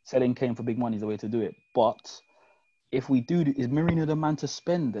 and selling Kane for big money is the way to do it. But if we do, is Mourinho the man to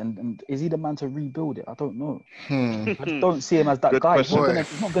spend, and is he the man to rebuild it? I don't know. I just don't see him as that guy. He's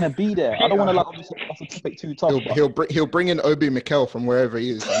not gonna be there. I don't want to off the topic too tough. He'll bring in Obi Mikel from wherever he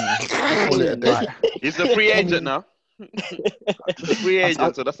is. And call it a day. He's a free agent now. Free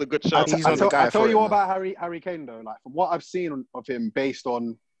agent, so that's a good shot. I tell you what about Harry Kane though. Like from what I've seen of him, based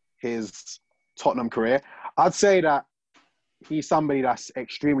on his Tottenham career, I'd say that he's somebody that's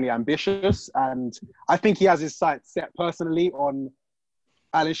extremely ambitious, and I think he has his sights set personally on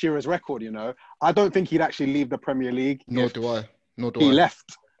Alan Shearer's record. I don't think he'd actually leave the Premier League. Nor do I. He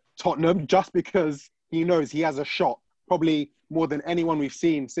left Tottenham just because he knows he has a shot, probably more than anyone we've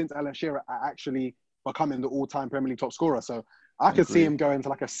seen since Alan Shearer, at actually becoming the all-time Premier League top scorer. So I could see him going to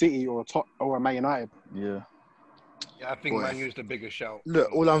like a City or a Man United. Yeah. Yeah, I think Man U's the bigger shout.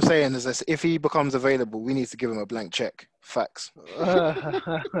 Look, all I'm saying is that if he becomes available, we need to give him a blank check. Facts.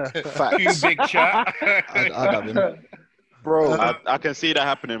 Facts. Too big chat. I'd have him. Bro, I can see that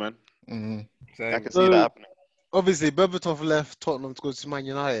happening, man. Mm-hmm. I can see that happening. Obviously, Berbatov left Tottenham to go to Man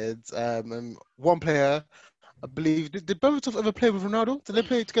United. And one player, I believe, did Berbatov ever play with Ronaldo? Did they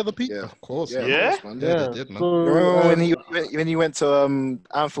play together, Pete? Yeah, of course. Yeah? Man. Yeah, they did, man. Remember when he went to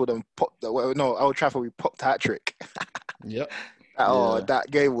Anfield and popped Old Trafford, we popped hat trick. Yep. That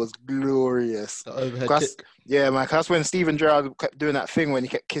game was glorious. The overhead kick. Yeah, man. That's when Steven Gerrard kept doing that thing when he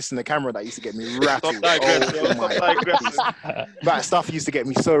kept kissing the camera. That used to get me rattled. That stuff used to get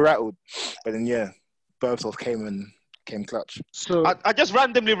me so rattled. But then, Berbatov came clutch. So I just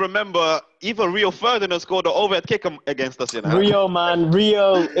randomly remember even Rio Ferdinand scored the overhead kick against us, Rio, man.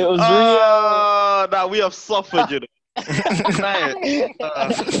 Rio. It was Rio. That we have suffered,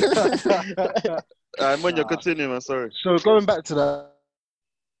 When you're continuing, man, sorry. So going back to that,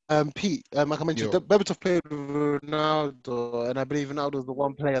 Pete, like I mentioned, Berbatov played with Ronaldo, and I believe Ronaldo was the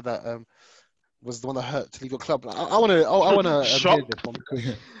one player that was the one that hurt to leave your club. I want to. Shock.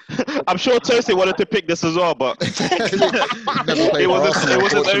 I'm sure Tosi wanted to pick this as well, but it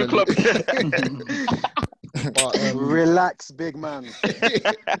was his own club. But, relax, big man.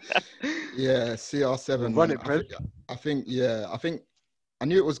 Yeah, CR7. Run it, Fred. I think I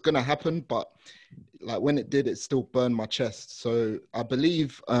knew it was going to happen, but like when it did, it still burned my chest. So I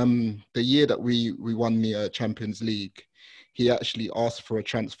believe the year that we won the Champions League, he actually asked for a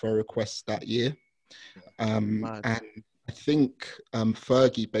transfer request that year. And think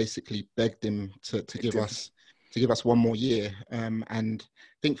Fergie basically begged him to give us one more year. And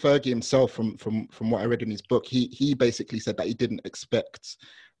I think Fergie himself, from what I read in his book, he basically said that he didn't expect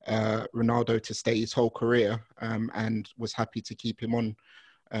Ronaldo to stay his whole career, and was happy to keep him on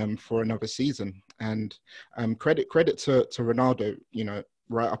for another season. And credit to Ronaldo,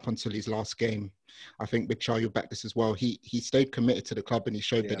 right up until his last game. I think Big Char, you'll back this as well. He stayed committed to the club, and he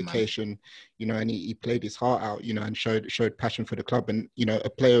showed dedication, and he played his heart out, and showed passion for the club. And a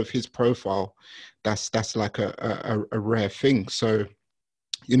player of his profile, that's like a rare thing. So,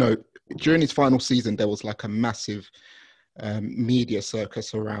 during his final season, there was like a massive media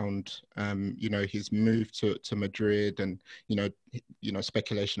circus around his move to Madrid, and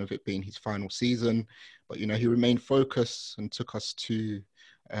speculation of it being his final season. But he remained focused and took us to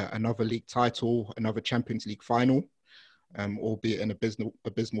another league title, another Champions League final, albeit an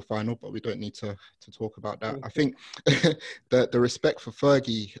abysmal final, but we don't need to talk about that. I think the respect for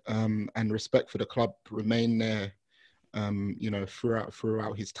Fergie and respect for the club remained there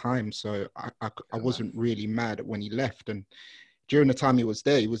throughout his time. So I wasn't really mad when he left. And during the time he was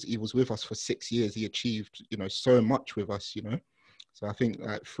there, he was with us for 6 years. He achieved so much with us. So I think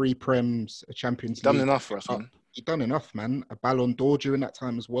 3 Prems, a Champions League. Done enough for us, man. He done enough, man. A Ballon d'Or during that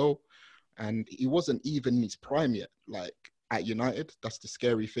time as well. And he wasn't even in his prime yet, like at United. That's the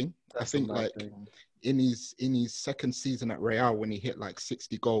scary thing. I think in his second season at Real, when he hit like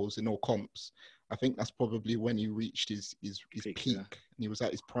 60 goals in all comps, I think that's probably when he reached his peak, and he was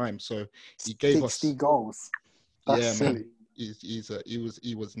at his prime. So he gave 60 goals. That's silly. Man.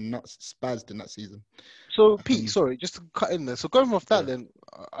 He was nuts, spazzed in that season. So Pete, sorry, just to cut in there. So going off that, then,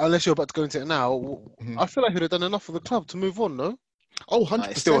 unless you're about to go into it now, I feel like he'd have done enough for the club to move on, no? Oh,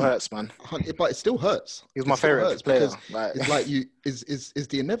 100%. It still hurts, man. But it still hurts. He was my favourite player. It's like is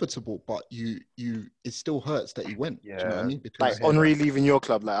the inevitable, but it still hurts that he went. Yeah. Do you know what I mean? Because Henry leaving your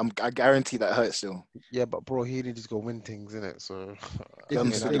club, I guarantee that hurts still. Yeah, but bro, he needed to go win things, innit? So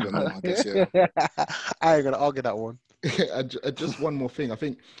I ain't gonna argue that one. And just one more thing. I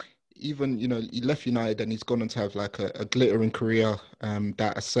think even he left United and he's gone on to have like a glittering career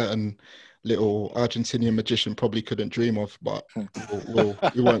that a certain little Argentinian magician probably couldn't dream of, but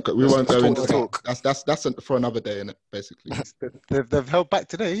we won't go into that. That's for another day, innit, basically. They've held back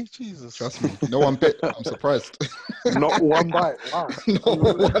today. Jesus, trust me, no one bit. I'm surprised. Not one bite. Wow. Not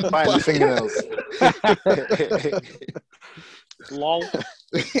one bite. The fingernails. Lol.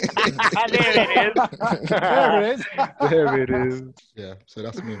 There it is. Yeah, so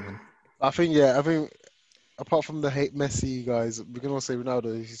that's me, man. I think apart from the hate Messi guys, we can all say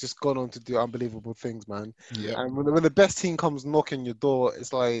Ronaldo. He's just gone on to do unbelievable things, man. Yeah. And when the best team comes knocking your door,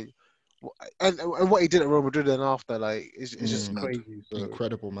 it's like, and what he did at Real Madrid and after, like, it's just crazy. So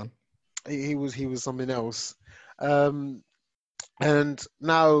incredible, man. He was something else. And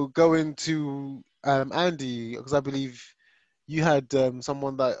now going to Andy, because I believe you had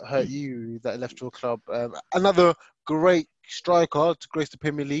someone that hurt you that left your club. Another great striker to grace the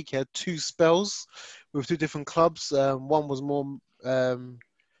Premier League. He had 2 spells with 2 different clubs. One was more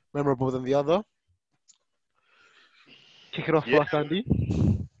memorable than the other. Kick it off for us, Andy.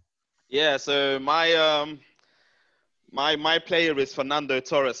 Yeah, so my player is Fernando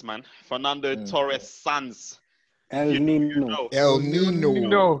Torres, man. Fernando Torres Sanz. El Nino. El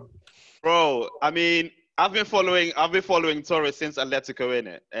Nino. Bro, I mean, I've been following Torres since Atletico,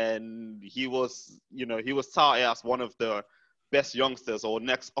 innit? And he was touted as one of the best youngsters or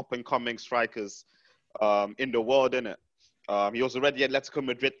next up-and-coming strikers in the world, innit? He was already Atletico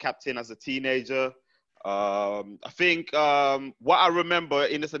Madrid captain as a teenager. I think what I remember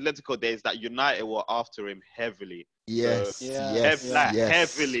in his Atletico days that United were after him heavily. Yes, so, yes,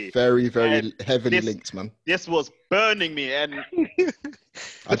 heavily. Very, very heavily linked, man. This was burning me, and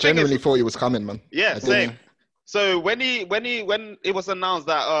I genuinely thought he was coming, man. Yeah, same. So when it was announced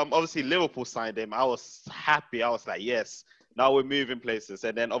that obviously Liverpool signed him, I was happy. I was like, yes, now we're moving places.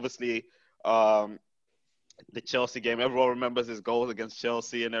 And then obviously the Chelsea game, everyone remembers his goals against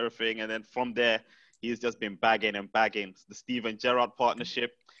Chelsea and everything. And then from there, he's just been bagging and bagging. The Steven Gerrard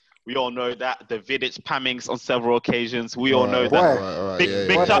partnership. We all know that. The Vidic pammings on several occasions. We all know that.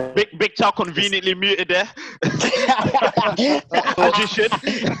 Big Chow conveniently muted there. As you should.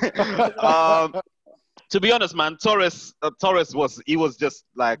 To be honest, man, Torres was just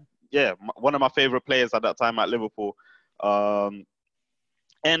like, one of my favorite players at that time at Liverpool. And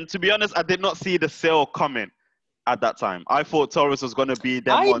to be honest, I did not see the sale coming at that time. I thought Torres was going to be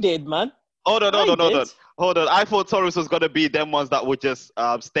them ones. did, man. Hold on. I thought Torres was going to be them ones that would just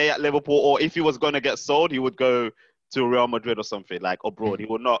stay at Liverpool, or if he was going to get sold, he would go to Real Madrid or something, like abroad. He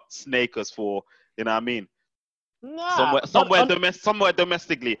would not snake us for, you know what I mean? somewhere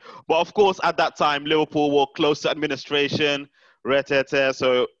domestically. But of course, at that time, Liverpool were close to administration,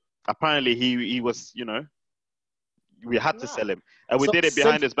 so apparently he was, we had to sell him, and we did it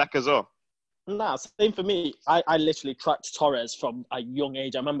behind his back as well. Same for me. I literally tracked Torres from a young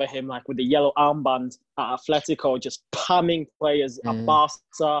age. I remember him like with the yellow armband at Atletico, just palming players at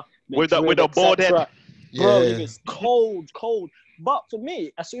Barca. With a bald head. Bro, he was cold. But for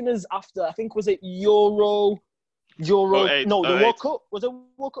me, as soon as after, I think, was it Euro? The World Cup. Was it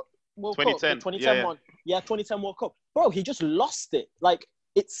World Cup? 2010. 2010 one. Yeah, 2010 World Cup. Bro, he just lost it. Like,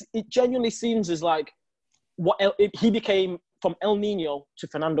 it genuinely seems as like he became from El Nino to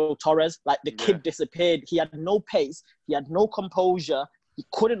Fernando Torres. Like, the kid disappeared. He had no pace. He had no composure. He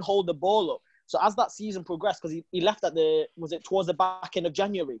couldn't hold the ball up. So as that season progressed, because he left towards the back end of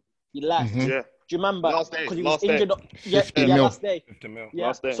January? He left. Mm-hmm. Yeah. Do you remember? Last day. Because he was injured. Last day. 50 mil. Yeah.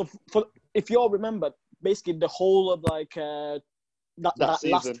 Last day. So if you all remember, basically the whole of like that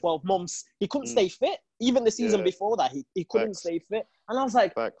last 12 months, he couldn't stay fit. Even the season before that, he couldn't stay fit. And I was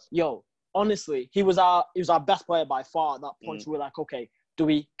like, yo, honestly, he was our best player by far at that point. So we were like, okay, do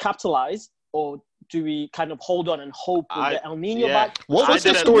we capitalize or do we kind of hold on and hope we get El Nino back? What was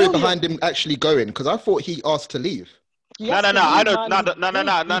the story behind him actually going? Because I thought he asked to leave. No, he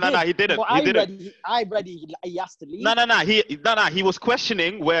didn't. Well, I read he asked to leave. He was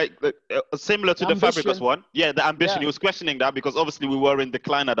questioning where, similar to the Fabregas one. Yeah, the ambition. He was questioning that because obviously we were in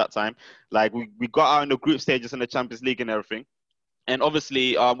decline at that time. Like, we got out in the group stages in the Champions League and everything. And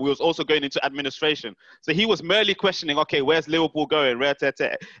obviously, we was also going into administration. So he was merely questioning, okay, where's Liverpool going?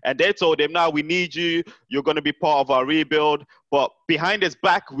 And they told him, now we need you. You're going to be part of our rebuild. But behind his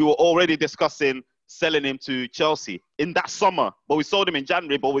back, we were already discussing selling him to Chelsea in that summer. But we sold him in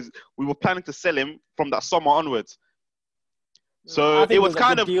January, but we were planning to sell him from that summer onwards. So it was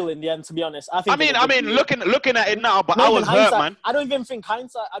kind of deal in the end, to be honest. I mean, looking at it now, but I was hurt, man. I don't even think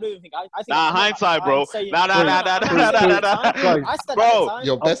hindsight. I think hindsight, bro. Bro,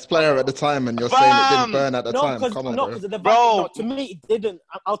 your best player at the time, and you're saying it didn't burn at the time. Come on, bro. To me, it didn't.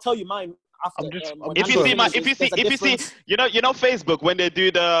 I'll tell you mine. If you see, you know, Facebook when they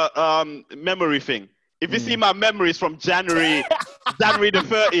do the memory thing. If you see my memories from January the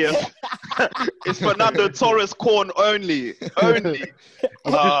 30th, it's Fernando Torres corn only. I'm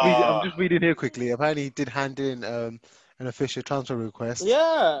just reading here quickly. Apparently, he did hand in an official transfer request.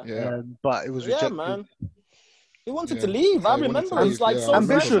 Yeah. But it was rejected. Yeah, man. He wanted to leave. I remember. It was like so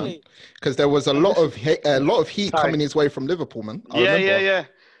ambition. Because there was a lot of heat coming his way from Liverpool, man. Yeah.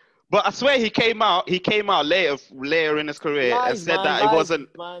 But I swear he came out later in his career and said that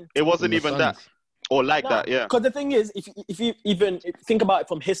it wasn't even that. Or that, yeah. Because the thing is, if you even think about it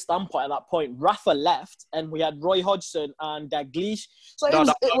from his standpoint at that point, Rafa left and we had Roy Hodgson and Dalglish. So it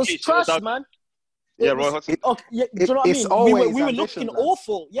was trash, man. Roy Hodgson. Do you know what I mean? We were looking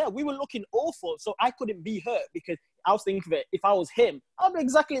awful. Yeah, we were looking awful. So I couldn't be hurt because I was thinking that if I was him, I'd be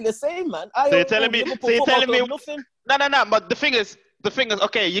exactly the same, man. So you're telling me nothing? No. But the thing is,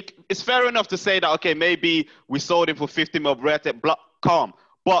 okay, it's fair enough to say that, okay, maybe we sold him for 50 mil, calm.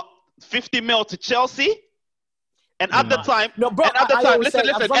 But 50 mil to Chelsea? And at the time, listen,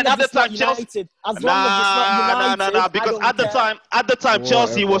 and at the time, Chelsea. Because at the time,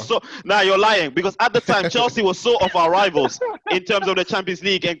 Chelsea was so. Nah, you're lying. Because at the time, Chelsea was sort of our rivals in terms of the Champions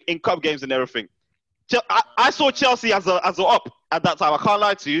League and in cup games and everything. I saw Chelsea as a up at that time. I can't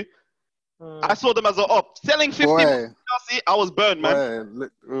lie to you. I saw them as an up. Selling 50 Chelsea, I was burned, man.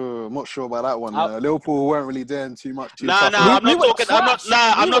 I'm not sure about that one. Liverpool weren't really doing too much. I'm not talking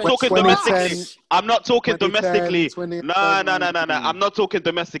domestically. I'm not talking domestically. I'm not talking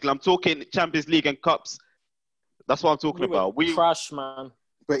domestically. I'm talking Champions League and cups. That's what I'm talking about. We trash, man.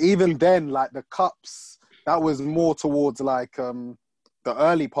 But even then, like the cups, that was more towards like the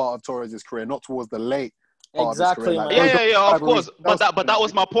early part of Torres' career, not towards the late. Exactly, man. Yeah, of course. But that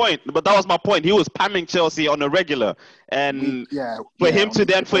was my point. He was pamming Chelsea on a regular, and for him to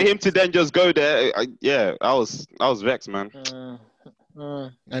then just go there, I was vexed, man.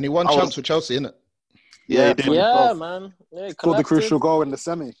 And he won chance with Chelsea, innit? Yeah, he did. Yeah, man. Scored the crucial goal in the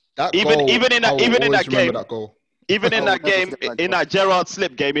semi. Even in that game, in that Gerrard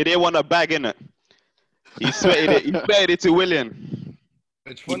slip game, he didn't want a bag in it. He sweated it. He sweated it to Willian.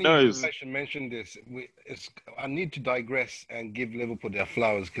 It's funny you mentioned this. I need to digress and give Liverpool their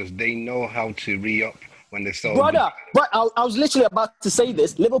flowers because they know how to re-up when they sell. Brother, I was literally about to say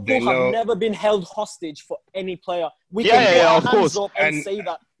this. Liverpool have never been held hostage for any player. We can put our hands up and say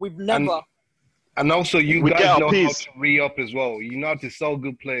that. We've never. And also, you guys know how to re-up as well. You know how to sell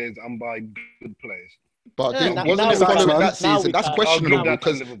good players and buy good players. But Yeah, wasn't now it we following can. that Now season? we That's can. questionable I'll give that to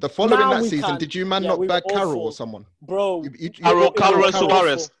because Liverpool. the following Now that we season, can. did you man Yeah, not we were bag Carroll awful. or someone? Bro, Carroll and Carroll.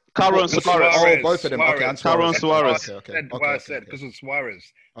 Suarez. Carroll and With Suarez. Oh, both of them. Okay, and Carroll and Suarez. Suarez. Okay, That's why I said because of Suarez.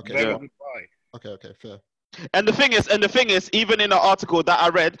 okay, Very Yeah. good buy. okay, fair. And the thing is, even in the article that I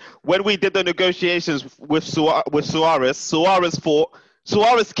read, when we did the negotiations with Suarez,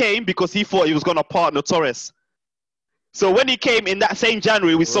 Suarez came because he thought he was gonna partner Torres. So when he came in that same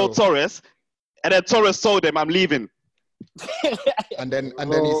January, we sold Torres, and then Torres told him, "I'm leaving." And then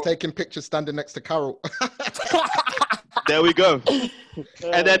he's taking pictures standing next to Carroll. There we go.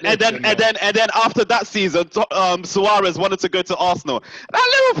 And then after that season, Suarez wanted to go to Arsenal. Now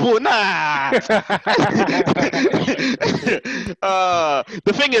Liverpool, nah.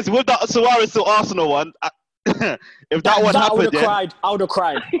 The thing is, with that Suarez to Arsenal one, if that one I happened, would have cried. I would have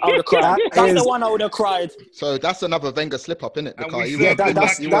cried. That's the one I would have cried. So that's another Wenger slip up, isn't it? And we Yeah,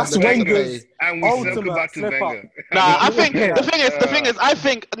 that's Wenger's And we circle ultimate back to slip up. Wenger. Nah, I think the thing is, I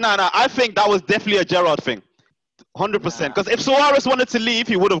think that was definitely a Gerrard thing, 100%. Because if Suarez wanted to leave,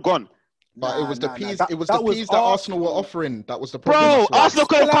 he would have gone. But it was the peas. That- It was that the was peas that Arsenal were offering. That was the Bro, problem. Arsenal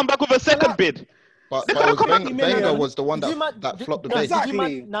could have come back with a second bid. But They it was could've come Wenger, back with Wenger $50 was the one Did you man- that did- flopped the no, base. did you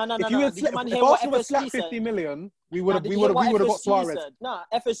Exactly. man- No. If you had Did you man if hear what Arsenal had FSG slapped said? 50 million, we Nah, would have did you hear what got FSG Suarez. said? Nah,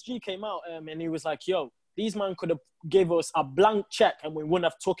 FSG came out and he was like, "Yo, these man could have gave us a blank check and we wouldn't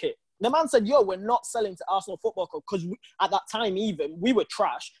have took it." The man said, "Yo, we're not selling to Arsenal Football Club because at that time even we were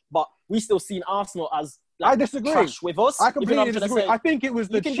trash, but we still seen Arsenal as I disagree. trash with us." I If you know completely what I'm trying to disagree. say. I think it was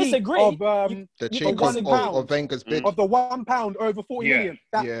the You can cheat disagree. of The You cheat can of disagree. Wenger's bid. of the £1 over 40 Yeah. million.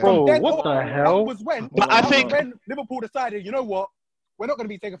 That Yeah. from Bro, then what on, the hell? That was when. But I that was think- when Liverpool decided, you know what, we're not going to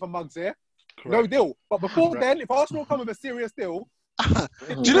be taken for mugs here. No Correct. deal. But before Correct. then, if Arsenal come with a serious deal,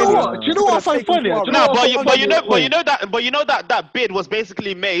 Do you know what? Do you know what I find funny? Do you know Nah, what I but find you funny? know that bid was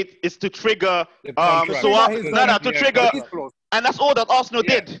basically made is to trigger The contract. to trigger, his clause. and that's all that Arsenal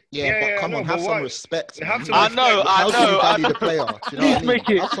Yeah. did. Yeah, but come no, on, but have some why? respect. They have man. to I respect know, the- I How know, can you I value know. the player? Do you know Please what I mean? make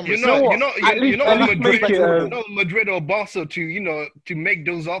it- Have some You respect. know, know what? you know, At you least- know at least Madrid, make it, you know Madrid or Barca to make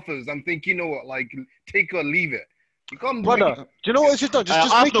those offers. I'm thinking, you know what, like take or leave it. You can't Brother, Do you know what it should do? Just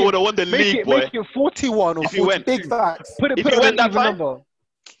make Arsenal would it have won the league, boy. make it 40. 41 or If you 40. went. Big facts. Put it If you on went an that even far? number.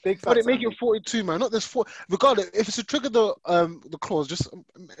 Big Put facts. it, make it 40. 42, man. Not this 4. Regardless, if it's to trigger the clause, just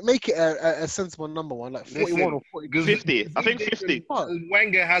make it a sensible number one, like 41 Listen, or 42. because 50. I think 50.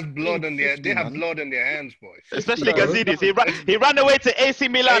 Wenger has blood on their. 50, They have man. blood on their hands, boy. Especially bro. Gazidis. He ran away to AC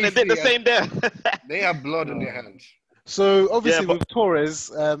Milan and did the AC, same there. They have blood on their hands. So obviously Yeah, but- with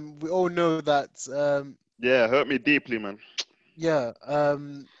Torres, we all know that Yeah, hurt me deeply, man.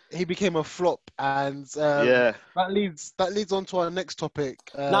 he became a flop, and Yeah. that leads on to our next topic.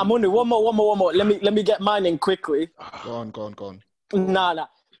 Nah, Mundi, one more. Let me get mine in quickly. Go on. Nah. No,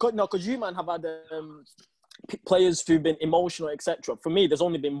 because you man have had players who've been emotional, etc. For me, there's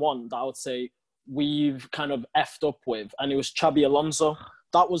only been one that I would say we've kind of effed up with, and it was Xabi Alonso.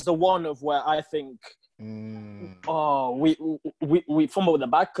 That was the one of where I think, we fumbled with the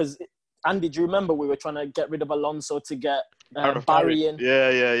back because Andy, do you remember we were trying to get rid of Alonso to get Barry in? Yeah.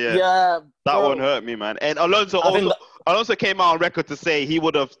 Yeah, That bro. one hurt me, man. And Alonso I think Alonso came out on record to say he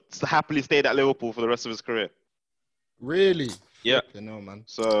would have happily stayed at Liverpool for the rest of his career. Really? Yeah. You know, man.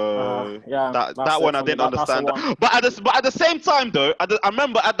 So yeah, that that's one it I for me. didn't That's the understand. one. But at the same time, though, I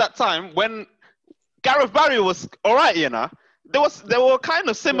remember at that time when Gareth Barry was all right, you know. There were kind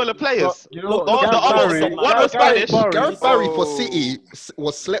of similar players. You know what? All the Gareth others, Barry- one was Gareth Spanish. Barry- Gareth Barry for Oh. City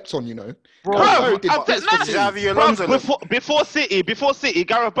was slept on, you know. Bro, Gareth Barry did I'm bits for City. Xavi Alonso. before City,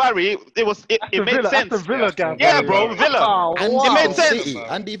 Gareth Barry, it made sense. Aston Villa, Gareth Yeah, Barry. bro, Villa. Oh, And wow. It made even sense. City,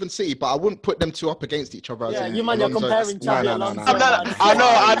 and even City, but I wouldn't put them two up against each other. as Yeah, in you man, you're Alonso. comparing Xabi No. Alonso.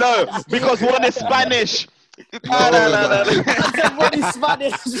 I know, because one is Spanish. No. I said, what is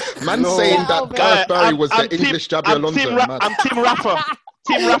Spanish? Man No. saying Get that out, man. Gareth Barry I'm- was I'm the team- English Xabi Alonso. man. I'm Team Rafa.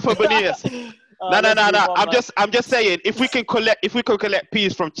 Team Rafa Benitez. No. I'm just saying if we can collect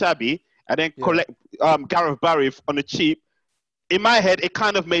peas from Xabi and then collect Gareth Barry on the cheap, in my head it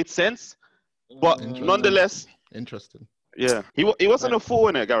kind of made sense, but Interesting. nonetheless, Interesting. yeah, he wasn't a fool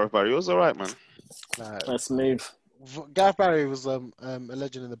in it. Gareth Barry, he was all right, man. Let's move. Gareth Barry was a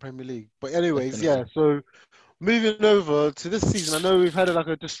legend in the Premier League. But anyways, yeah. So moving over to this season, I know we've had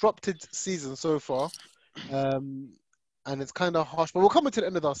a disrupted season so far, and it's kind of harsh. But we're coming to the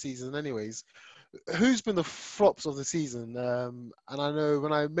end of our season, anyways. Who's been the flops of the season? And I know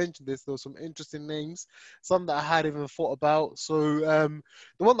when I mentioned this, there were some interesting names, some that I hadn't even thought about. So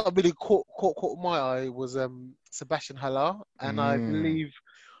the one that really caught my eye was Sebastian Haller, and I believe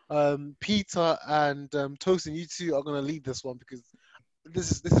Peter and Tosin, you two are going to lead this one because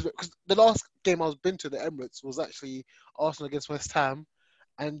this is because the last game I was been to the Emirates was actually Arsenal against West Ham,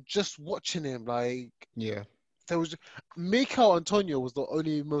 and just watching him, like, Yeah. there was Mikel Antonio was the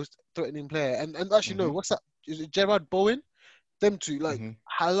only most threatening player, and actually no, what's that? Is it Gerard Bowen? Them two, like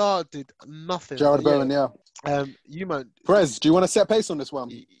Hala did nothing. Gerard But Bowen, yeah. You man, Prez, do you want to set pace on this one?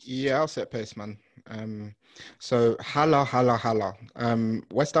 Yeah, I'll set pace, man. So Hala.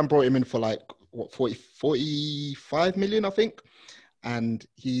 West Ham brought him in for like what 45 million, I think, and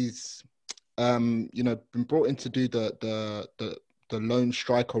he's been brought in to do the lone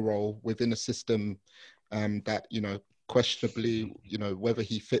striker role within a system that questionably, whether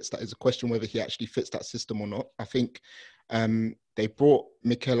he fits that is a question whether he actually fits that system or not. I think they brought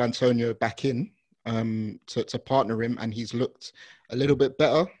Mikel Antonio back in to partner him, and he's looked a little bit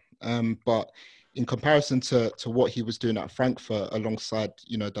better. But in comparison to what he was doing at Frankfurt alongside,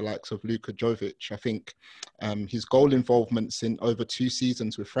 the likes of Luka Jovic, I think his goal involvements in over 2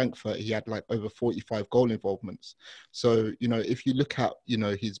 seasons with Frankfurt, he had like over 45 goal involvements. So, if you look at,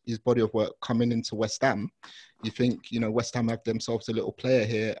 his body of work coming into West Ham, you think, West Ham have themselves a little player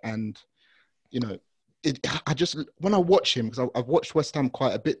here. And, when I watch him, because I've watched West Ham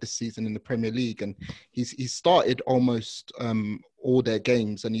quite a bit this season in the Premier League, and he's started almost all their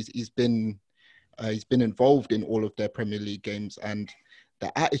games, and he's been involved in all of their Premier League games, and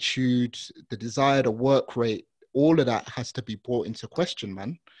the attitude, the desire, the work rate, all of that has to be brought into question,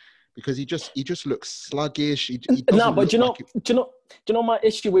 man, because he just looks sluggish. But do you know my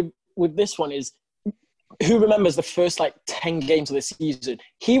issue with this one is, who remembers the first 10 games of the season?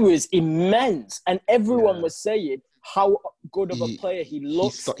 He was immense, and everyone was saying how good of a player he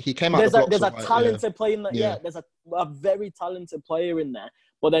looks. He came out. There's a talented player in there. There's a very talented player in there.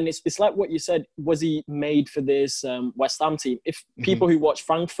 But then it's like what you said. Was he made for this West Ham team? If people who watched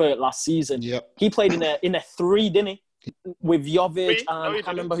Frankfurt last season, he played in a 3, didn't he? With Jovic and I can't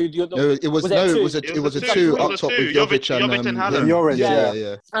remember who the other. No, it was a 2 up top with Jovic and Haaland. Jovic,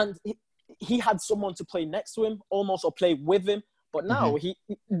 yeah. And he had someone to play next to him, almost, or play with him. But now,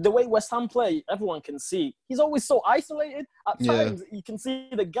 the way West Ham play, everyone can see, he's always so isolated. At times, you can see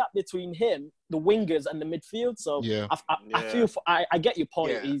the gap between him, the wingers, and the midfield. So I get your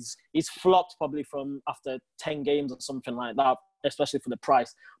point. Yeah. He's flopped probably from after 10 games or something like that, especially for the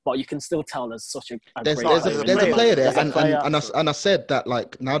price. But you can still tell there's such a there's great a player there. And I said that,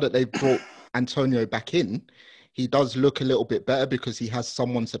 now that they've brought Antonio back in, he does look a little bit better because he has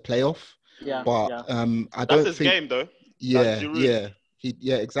someone to play off. Yeah, but I That's don't his think game, though.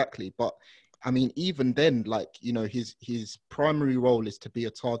 Exactly. But I mean, even then, his primary role is to be a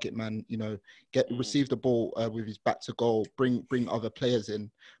target man. Receive the ball with his back to goal, bring other players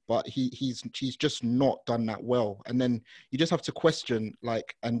in. But he's just not done that well. And then you just have to question,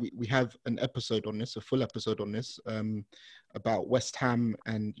 and we have an episode on this, a full episode on this, about West Ham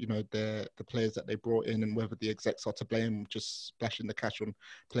and the players that they brought in, and whether the execs are to blame, just splashing the cash on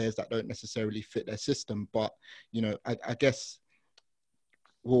players that don't necessarily fit their system. But I guess,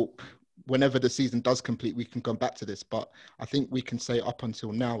 well, whenever the season does complete, we can come back to this. But I think we can say up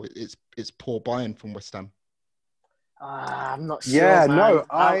until now, it's poor buying from West Ham. I'm not sure. Yeah, man. no,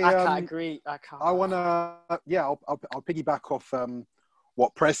 I can't agree. I want to. Yeah, I'll piggyback off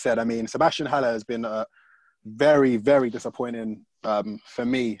what Prez said. I mean, Sebastian Haller has been very, very disappointing for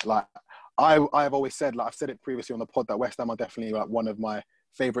me. I've always said, I've said it previously on the pod, that West Ham are definitely one of my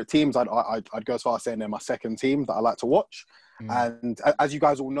favorite teams. I'd go as far as saying they're my second team that I like to watch. And as you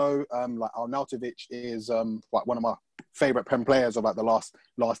guys all know, Arnautovic is one of my favorite Prem players of the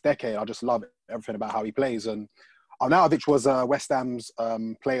last decade. I just love everything about how he plays. And Arnautovic was West Ham's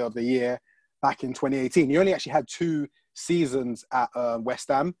Player of the Year back in 2018. He only actually had 2 seasons at West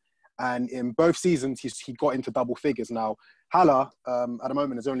Ham, and in both seasons he got into double figures. Now Haller at the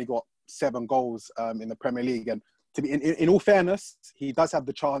moment has only got 7 goals in the Premier League, and to be in all fairness, he does have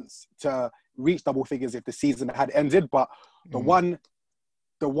the chance to reach double figures if the season had ended. But the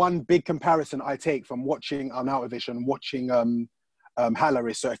one big comparison I take from watching Arnautovic and watching Haller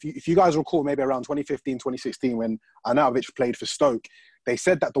is, so if you guys recall, maybe around 2015, 2016, when Arnautovic played for Stoke, they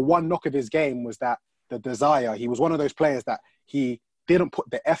said that the one knock of his game was that the desire. He was one of those players that he didn't put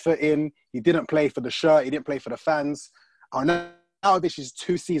the effort in. He didn't play for the shirt. He didn't play for the fans. Arnautovic's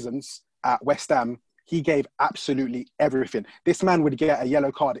 2 seasons at West Ham, he gave absolutely everything. This man would get a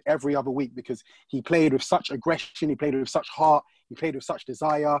yellow card every other week because he played with such aggression. He played with such heart. He played with such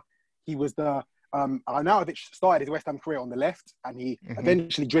desire. He was the... Arnautovic started his West Ham career on the left, and he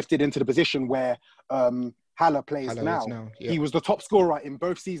eventually drifted into the position where Haller plays now. He was the top scorer in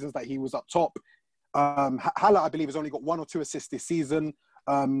both seasons that he was up top. Haller, I believe, has only got 1 or 2 assists this season.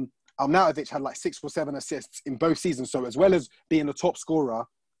 Arnautovic had like 6 or 7 assists in both seasons. So as well as being the top scorer,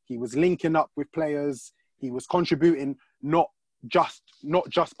 he was linking up with players. He was contributing not just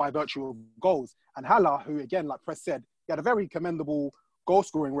by virtue of goals. And Haller, who again, like Press said, he had a very commendable goal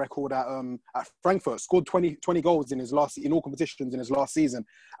scoring record at Frankfurt. Scored 20 goals in all competitions in his last season.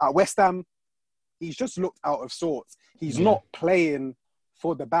 At West Ham, he's just looked out of sorts. He's not playing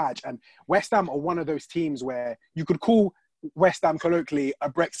for the badge. And West Ham are one of those teams where you could call West Ham colloquially a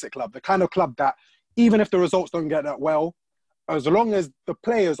Brexit club, the kind of club that even if the results don't get that well, as long as the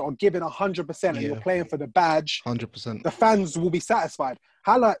players are giving 100% and you're playing for the badge, 100%, the fans will be satisfied.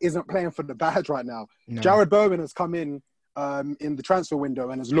 Haller isn't playing for the badge right now. No. Jared Bowen has come in the transfer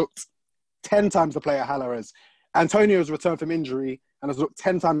window and has looked 10 times the player Haller is. Antonio has returned from injury and has looked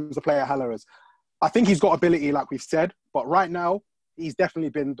 10 times the player Haller is. I think he's got ability, like we've said, but right now, he's definitely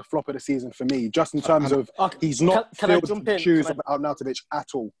been the flop of the season for me, just in terms of he's not filled the shoes of Arnautovic at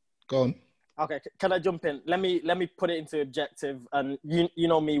all. Go on. Okay, can I jump in? Let me put it into objective, and you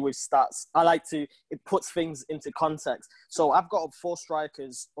know me with stats. I like to, it puts things into context. So I've got 4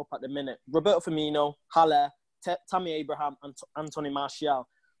 strikers up at the minute: Roberto Firmino, Haller, Tammy Abraham, and Anthony Martial.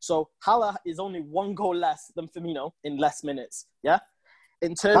 So Haller is only 1 goal less than Firmino in less minutes. Yeah,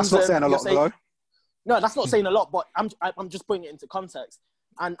 in terms that's not saying a lot, though. No, that's not saying a lot, but I'm just putting it into context.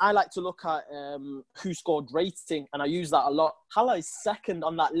 And I like to look at who scored rating, and I use that a lot. Haller is second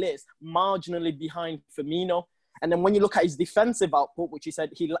on that list, marginally behind Firmino. And then when you look at his defensive output, which he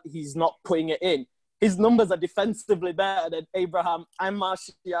said he's not putting it in, his numbers are defensively better than Abraham and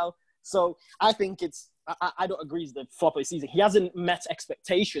Martial. So I think I don't agree with the flop of the season. He hasn't met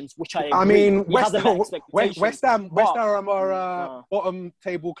expectations, which I agree. I mean, West Ham are bottom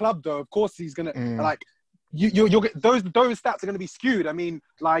table club, though. Of course, he's gonna like. You'll get those stats are going to be skewed. I mean,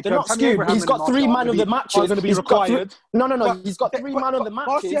 like they're not skewed. He's got 3 man of the matches. Are going to be required. No. He's got 3 man of the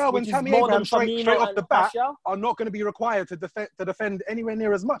matches. Martial and Tammy Abraham straight off the bat are not going to be required to defend anywhere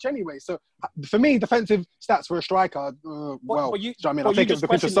near as much anyway. So for me, defensive stats for a striker, I think it's the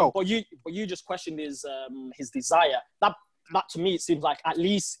pinch of salt. But you just questioned his desire. That to me, it seems like at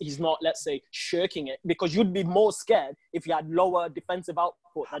least he's not, let's say, shirking it, because you'd be more scared if he had lower defensive output.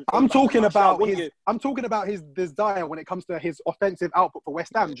 I'm talking about his desire when it comes to his offensive output for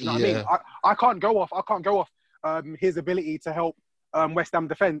West Ham. Do you know what I mean? I can't go off his ability to help West Ham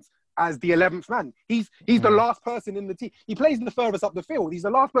defense as the 11th man. He's the last person in the team. He plays the furthest up the field. He's the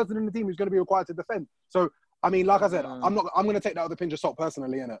last person in the team who's going to be required to defend. So I mean, like I said, I'm going to take that with a pinch of salt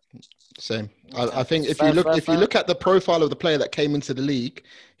personally, innit? Same. I think if you look at the profile of the player that came into the league,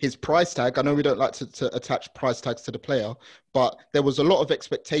 his price tag, I know we don't like to attach price tags to the player, but there was a lot of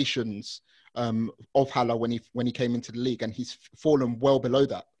expectations of Haller when he came into the league, and he's fallen well below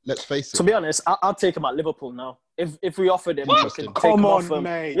that. Let's face it. To be honest, I'll take him at Liverpool now. If we offered him, come on,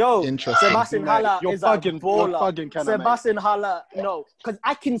 mate. Yo, Sebastian Haller is a baller. Sebastian mate. Haller, no, because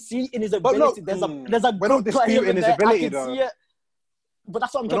I can see in his ability. There's a we're not disputing his ability, though. But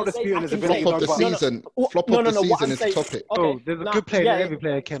that's what I'm trying to say. Flop of the season. Flop of the season is the topic. Oh, there's a good player in every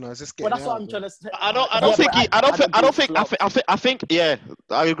player, Ken. But that's what I'm trying to say. I think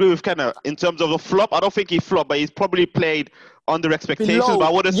I agree with Kenna in terms of the flop. I don't think he flopped, but he's probably played under expectations. But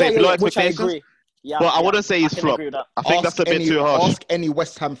I wouldn't say below expectations. But I wouldn't say he's flopped. I think that's a bit too harsh. Ask any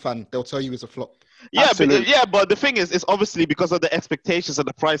West Ham fan; they'll tell you it's a flop. But the thing is, it's obviously because of the expectations and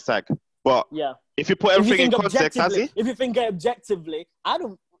the price tag. But if you put everything in context, has he? If you think objectively,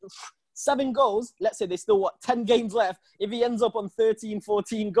 7 goals. Let's say there's still 10 games left. If he ends up on 13,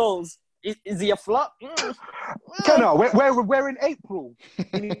 14 goals, is he a flop? Kenna, we're in April.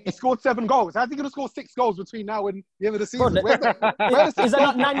 And he scored 7 goals. How's he going to score 6 goals between now and the end of the season? Is there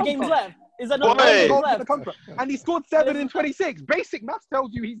not 9 games left? Is there not 9 games left? And he scored 7 in 26. Basic maths tells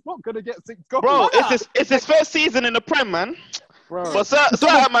you he's not going to get 6 goals. Bro, it's his first season in the Prem, man. Bro. But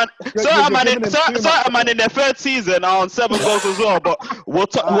certain man in their 3rd season are on 7 goals as well. But we'll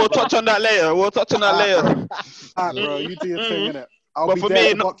touch on that later. Alright, bro, you do your thing, innit? But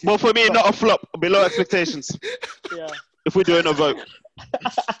for me, not a flop. Below expectations. If we're doing a vote.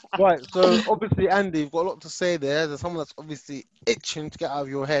 Right, so obviously, Andy, you've got a lot to say there. There's someone that's obviously itching to get out of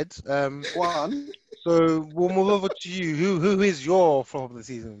your head. So we'll move over to you. Who is your flop of the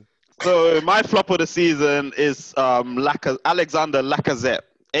season? So my flop of the season is Alexander Lacazette,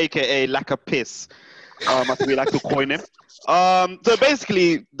 aka Lacapiss, as we like to coin him. So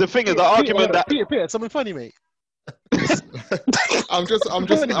basically, the thing is, the argument that Peter, something funny, mate. I'm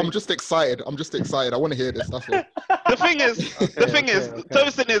just excited. I want to hear this. That's all. The thing is,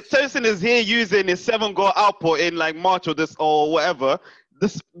 Tosin is here using his 7-goal output in like March or whatever.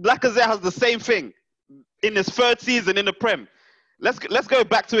 This Lacazette has the same thing in his 3rd season in the Prem. let's go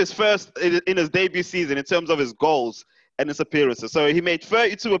back to his first in his debut season in terms of his goals and his appearances. So he made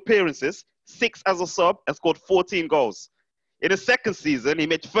 32 appearances, 6 as a sub, and scored 14 goals. In his second season, he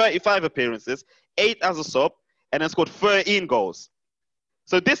made 35 appearances, 8 as a sub, and then scored 13 goals.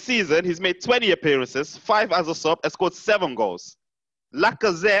 So this season, he's made 20 appearances, 5 as a sub, and scored 7 goals.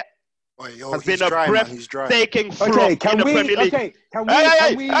 Lacazette has been a breathtaking flop in the Premier League. Okay, can we?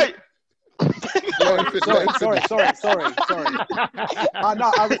 Sorry.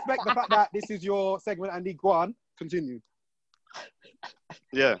 No, I respect the fact that this is your segment, Andy. Go on, continue.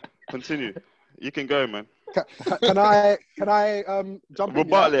 Yeah, continue. You can go, man. Can I jump in?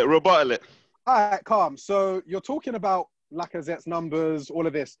 Rebuttal it. All right, calm. So you're talking about Lacazette's numbers, all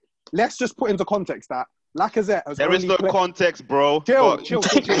of this. Let's just put into context that Lacazette has There is no context, bro. Chill. Can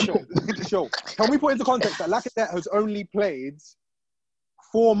we put into context that Lacazette has only played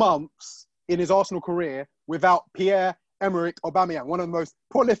 4 months in his Arsenal career without Pierre-Emerick Aubameyang, one of the most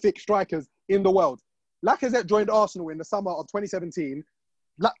prolific strikers in the world. Lacazette joined Arsenal in the summer of 2017.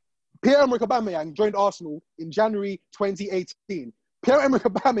 Pierre-Emerick Aubameyang joined Arsenal in January 2018. Pierre-Emerick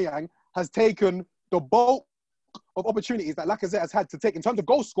Aubameyang has taken the bulk of opportunities that Lacazette has had to take in terms of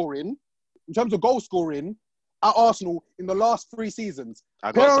goal scoring at Arsenal in the last 3 seasons.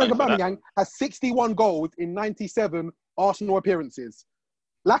 Pierre-Emerick Aubameyang has 61 goals in 97 Arsenal appearances.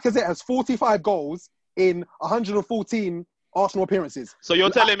 Lacazette has 45 goals in 114 Arsenal appearances. So you're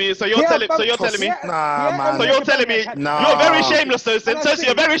telling me, you're very shameless, Tosin. Tosin,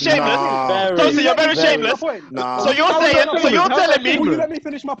 you're very shameless. Tosin, you're very shameless. So you're telling me. Will you let me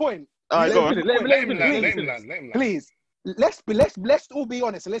finish my point? Go on. Please. Let's all be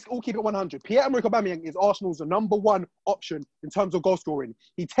honest and let's all keep it 100. Pierre-Emerick Aubameyang is Arsenal's number 1 option in terms of goal scoring.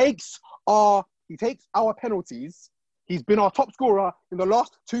 He takes our penalties. He's been our top scorer in the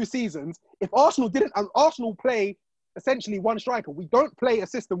last 2 seasons. If Arsenal play essentially 1 striker, we don't play a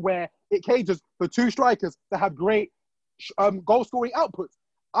system where it caters for 2 strikers that have great goal scoring outputs.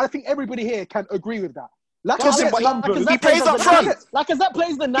 I think everybody here can agree with that. Lacazette he plays up front. Lacazette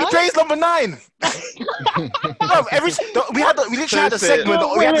plays the 9. He plays number 9. No, we literally had a segment.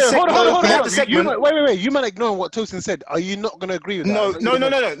 Wait. You might ignore what Tosin said. Are you not going to agree with that? No. I'm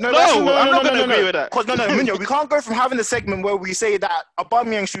not going to agree with that. Munyo, we can't go from having a segment where we say that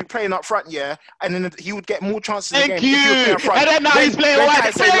Aubameyang should be playing up front, and then he would get more chances. Thank you. And then now he's playing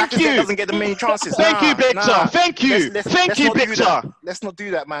wide. Thank you. Doesn't get the main chances. Thank you, Victor. Thank you, Victor. Let's not do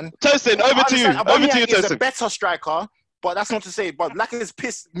that, man. Tosin, over to you. Over to you, Tosin. A better striker, but that's not to say. But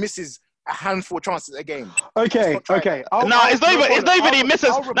Lacazette misses a handful of chances a game. Okay. It's not even he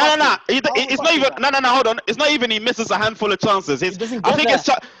misses. No. It's not even. No. Hold on. It's not even he misses a handful of chances.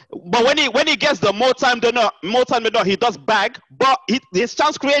 But when he gets them more time than not, he does bag. But his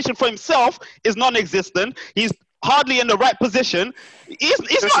chance creation for himself is non-existent. He's hardly in the right position. He's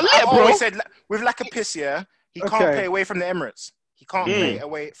not lit, bro. I always said with Lacazette, he can't play away from the Emirates. He can't play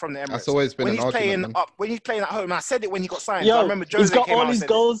away from the Emirates. That's always been an argument. When he's playing at home, and I said it when he got signed. Yo, I remember Jose he's got came all out his and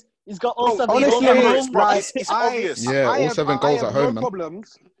goals. He's got all 7 goals honestly, at home. It's obvious. Yeah, all 7 goals at home, man.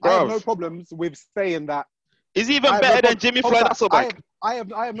 I have no problems with saying that. He's even better than Jimmy Floyd Hasselbank. I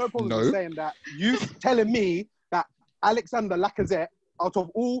have no problem with saying that. You telling me that Alexander Lacazette, out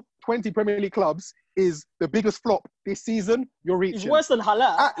of all 20 Premier League clubs, is the biggest flop this season, you're reaching. He's worse than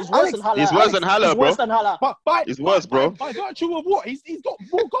Haller. He's worse than Haller, bro. He's worse, bro. By virtue of what? He's got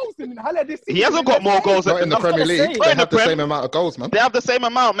more goals than Haller this season. He hasn't got more goals in the Premier League. They have the same amount of goals, man. They have the same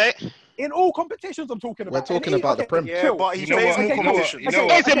amount, mate. In all competitions, I'm talking about. We're talking about the Premier. Yeah, but he plays more competitions. He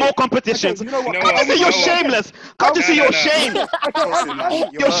plays in more competitions. You're shameless. Can't you see you're shamed?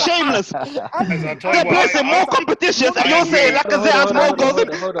 You're shameless. He plays in more competitions, and you're saying Lacazette has more goals.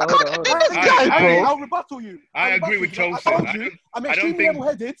 I'll rebuttal you. I agree with Tosin. I'm extremely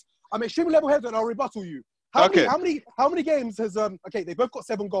level-headed. And I'll rebuttal you. How many games has they both got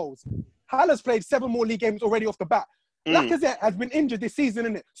 7 goals. Haller's played 7 more league games already off the bat. Lacazette has been injured this season,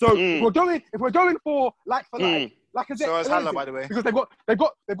 innit? So if we're going for like, Lacazette. So has Haller, by the way. Because they've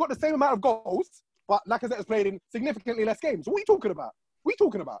got the same amount of goals, but Lacazette has played in significantly less games. What are you talking about?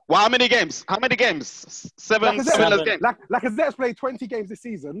 Well, how many games? 7 less games. Lacazette has played 20 games this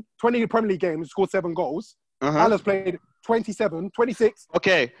season, 20 Premier League games, scored 7 goals. Haller's played 27, 26.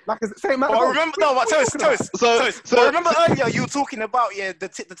 Okay. Lacazette, same amount of goals. Remember earlier you were talking about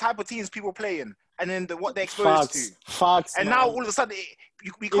the type of teams people play in, and then what they're exposed to. Facts. And now all of a sudden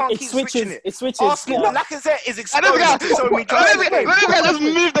we can't keep switching it. It switches. Arsenal, Lacazette is exposed to so many chances. Just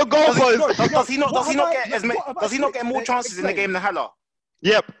move the goalpost. Does he not get more chances in the game than Haller?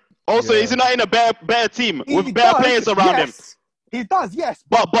 Yep. Also, he's not in a better team with better players around him. He does, yes.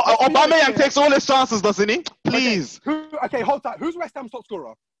 But let's be honest Aubameyang here. takes all his chances, doesn't he? Please. Okay, hold tight. Who's West Ham's top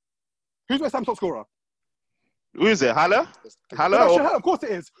scorer? Who's West Ham's top scorer? Who is it? Haller? No, of course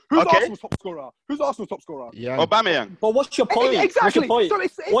it is. Who's Okay. Arsenal's top scorer? Who's Arsenal's top scorer? Yeah. Aubameyang. But what's your point? Exactly. What's your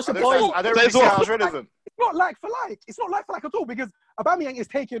point? So What's the point? I don't really see how it's relevant. It's not like for like. It's not like for like at all because Aubameyang is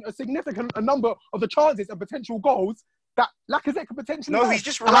taking a significant number of the chances and potential goals that Lacazette could potentially No, have. he's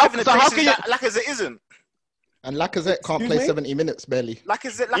just arriving at so how places can you- that Lacazette isn't. And Lacazette can't Excuse play me? 70 minutes barely.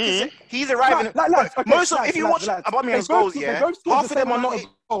 Lacazette, he's arriving. Lads, okay, Most of, lads, if you lads, watch lads. Aubameyang's They both- goals, they yeah, both scored half the of them same are not. amount of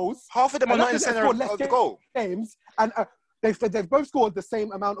goals. Half of them are And not in the Lacazette center scored less of the goal. games, and they've both scored the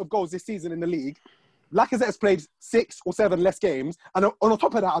same amount of goals this season in the league. Lacazette has played 6 or 7 less games, and on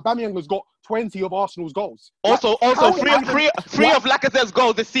top of that, Aubameyang has got 20 of Arsenal's goals. Also, how three What? of Lacazette's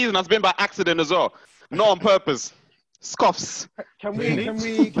goals this season has been by accident as well, not on purpose. Scoffs. Can we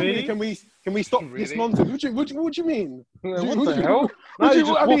stop this Really? nonsense? What do you mean? What the hell? What Now do you're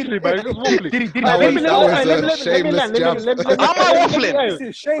just waffling, man. You're just waffling. Did he That play? was a shameless jab. Am I waffling? This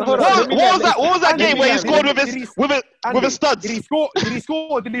is shameless. What was that Andy, game where he Andy, scored Andy, with his studs? Did he score? Did he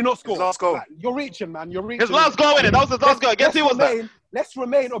score or did he not score? His last goal. Like, you're reaching, man. You're reaching. His last goal in it. That was his last goal. Guess who was that? Let's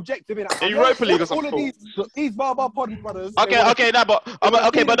remain objective in it. In Europa League or All something. of these Barber Pod brothers. Okay, no, but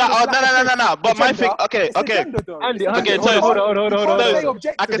my thing. Okay. Andy, Okay, hold on.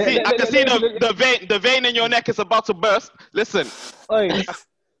 I can see the vein in your neck is about to burst. Listen. Hey,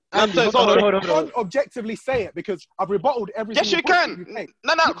 Andy, So, hold on. hold on. You can't objectively say it because I've rebutted everything. Yes, you can. No.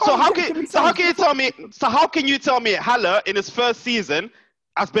 So how can you tell me Haller in his first season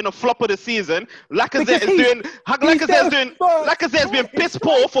has been a flop of the season? Lacazette's been piss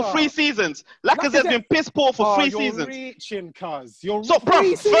poor for 3 seasons. Lacazette's been piss poor for 3 seasons. Reaching, cuz. You're So, bro,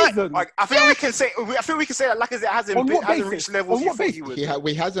 3 seasons. Like, I think we can say that Lacazette hasn't On what basis? reached levels On you what thought he basis? would.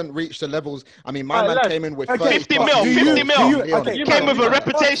 He hasn't reached the levels. I mean, my Alright, man lads. came in with Okay. 50 mil. Do you- okay, He came with a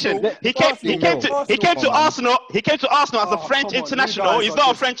reputation. He came to Arsenal. Arsenal. He came to Arsenal as a Oh, French come on, you international. guys He's are not a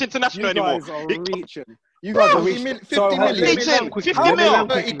just- French international You anymore. guys are He- reaching. You guys are 50 reaching. million. So, Reaching. 50 mil.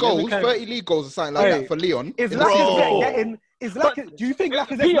 30 goals, 30 league goals or something like Hey, that for Leon. Is in the Lacazette season. getting? Is Lacazette? Do you think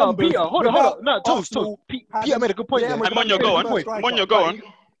Lacazette Peter, numbers? hold on. No, toast. Arsenal Peter made a good point there. Monyo, go on. Monyo, go on.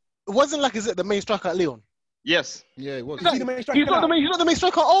 Wasn't Lacazette the main striker at Leon? Yes. Yeah, it was. Is he the main striker He's not the now? main. He's not the main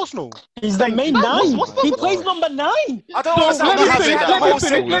striker at Arsenal. He's the main 9. what's- He plays number 9. I don't understand let me how finish, that let me whole finish,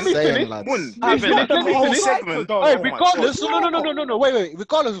 segment. let me Saying, finish. lads. Mun, Let me even finish, the let me whole finish. segment. Hey, Oh my Regardless, God. no. Wait.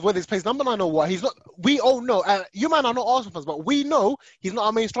 Regardless of whether he's plays number 9 or what, he's not. We all know. You man are not Arsenal fans, but we know he's not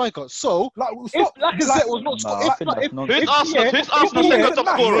our main striker. So Like, If stop. Lacazette was not, Nah, I if think not, that's if nonsense. Who's Arsenal? Who's Arsenal's yeah, second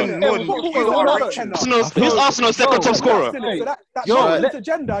top scorer? Who's Arsenal's second top scorer? So that Yo, nonsense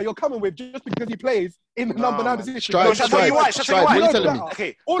agenda you're coming with just because he plays in the number 9 position. Stride, Shall I tell you why? Shall I tell you Stride, what are you why? telling me?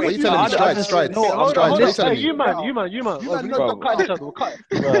 Okay, All What of are you telling me? guys- Stride, Stride. No, hold on, Stride, what are you hold on. telling Hey, me? you man. You man, We no, got cut each other. We'll cut.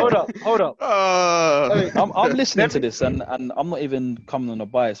 Hold up. Hey, I'm listening to this, and I'm not even coming on a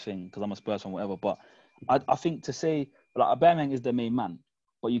bias thing because I'm a Spurs fan, whatever. But I think to say like Aubameyang is the main man,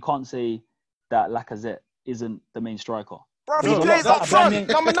 but you can't say that Lacazette isn't the main striker. bro, he Because plays up front, Aubameyang-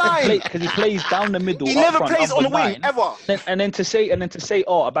 number 9. because he plays down the middle. He up never front, plays on the number wing 9. ever. And then to say,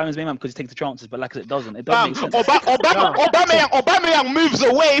 oh, Aubameyang's main man because he takes the chances, but Lacazette doesn't. It doesn't make sense. Aubameyang moves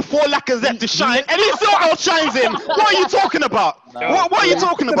away for Lacazette to shine, and he still outshines him. What are you talking about? What are you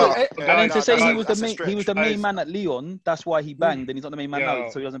talking about? And then to say he was that's a the stretch. main man at Leon, that's why he banged, and he's not the main man now,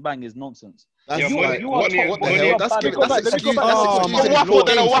 so he doesn't bang is nonsense. That's Yeah, like, you what are- what the Money- hell? That's Money- giving. That's Money- excuse. Money- That's Money- excusing Waffle law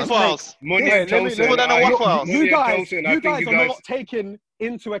than a games, Waffle man. House. Munir and Tosin, More than a Waffle House. You guys, Tosin, I you think guys are not taking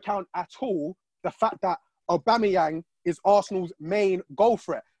into account at all the fact that Aubameyang is Arsenal's main goal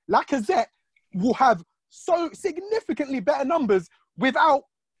threat. Lacazette will have so significantly better numbers without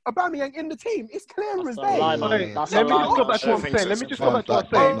Aubameyang in the team. It's clear as day. Let me just go back to what I'm saying. Let me just go back to what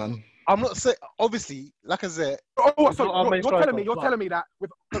I'm saying. Man. I'm not saying. Obviously, Lacazette. Oh, so not our main you're telling me, striker. you're telling me that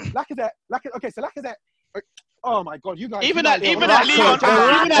with Lacazette, okay, so Lacazette. Oh my God, you guys. Even you at guys- Leon, even if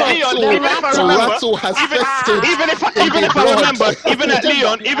I So remember, Rattle has fested. even if I remember, even at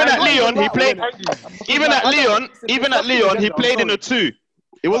Leon, he played. Even at Leon, he played in a 2.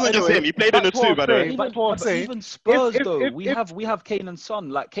 It wasn't just him. He played in a 2, by the way. That's what I'm saying. Even Spurs If- though, if- we if- have Kane and Son.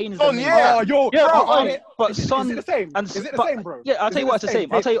 Like Kane is Son, the main yeah. man. Yo, Yeah, bro, but is Son it the same? and Is it the but- same, bro? Yeah, I'll Is tell you it what the it's the same.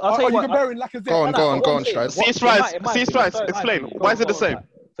 same? I'll tell you Are you what. comparing Lacazette? Go on, Strauss. See, Strides, explain. Why is it the same?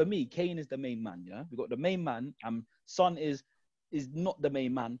 For me, Kane is the main man. Yeah, we got the main man. Son is not the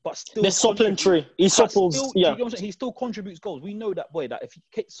main man, but still. They're supplementary. He But supples. still, Yeah. you know what I'm saying? He still contributes goals. We know that boy. That if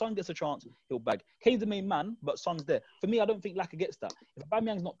Son gets a chance, he'll bag. Kane's the main man, but Son's there. For me, I don't think Laka gets that. If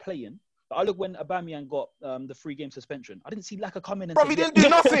Aubameyang's not playing, I look when Aubameyang got the 3-game suspension. I didn't see Laka come in and Bro, he didn't do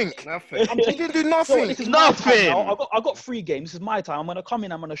nothing. Nothing. He didn't do nothing. This is nothing. I got 3 games. This is my time. I'm gonna come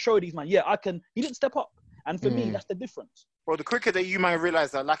in. I'm gonna show these man. Yeah, I can. He didn't step up, and for me, that's the difference. Bro, the quicker that you might realize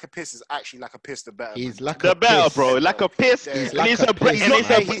that Laka Piss is actually Laka Piss the better. He's like The better, bro. Laka Piss.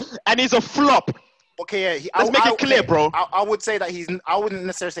 And he's a flop. Okay, yeah. Let's make it clear, bro. I would say that I wouldn't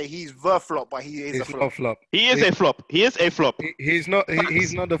necessarily say he's the flop, but he is a flop. He is a flop. He is a flop. He's not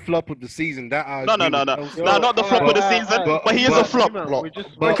the flop of the season. That No, not the flop of the season, but he is a flop. But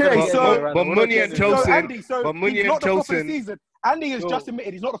Munir and Tosin. Andy has just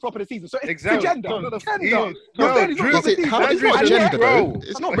admitted he's not the flop of the season. So it's Exactly. agenda. No, Agenda. It's not agenda, though.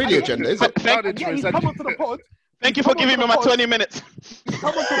 It's not really agenda, is it? He's come onto the pod. Thank you for giving me my 20 minutes. He's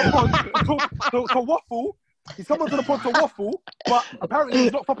come onto the pod to waffle. He's come onto the pod to waffle, but apparently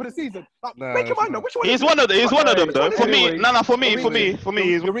he's not flop of the season. Make your mind up. Which one? He's one of them. He's one of them, though. For me, for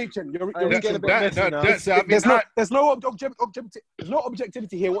me. You're reaching. You're getting a bit messy now. There's no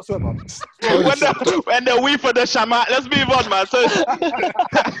objectivity here whatsoever. When the we for the Shama, let's move on, man. So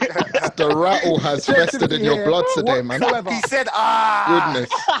the rattle has festered in your blood today, man. He said, Goodness.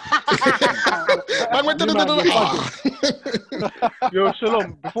 Man went Yo,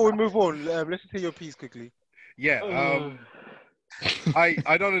 Shalom, before we move on, let's hear your piece quickly. Yeah,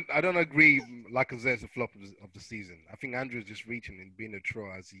 I don't agree. Lacazette's a flop of the season. I think Andrew's just reaching and being a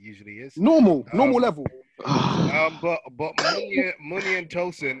troll as he usually is. Normal level. But Munir and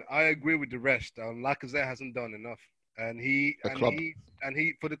Tosin, I agree with the rest. Lacazette hasn't done enough, and he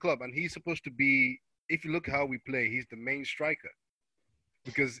for the club, and he's supposed to be. If you look at how we play, he's the main striker.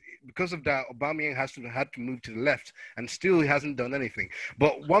 Because of that, Aubameyang had to move to the left, and still he hasn't done anything.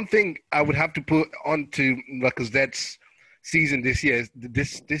 But one thing I would have to put onto Lacazette's season this year,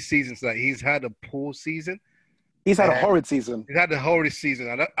 this season, is that he's had a poor season. He's had a horrid season. He's had a horrid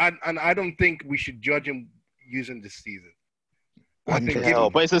season, and I don't think we should judge him using this season. But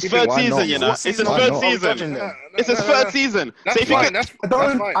it's his third season, you know. It's his third season. It's his third season. That's fine.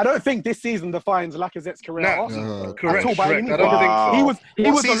 I don't think this season defines Lacazette's career at Arsenal. Correct. At all by any means. I don't think so.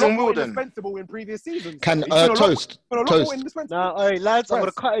 He was a lot more indispensable in previous seasons. Can Toast? Now, hey lads, I'm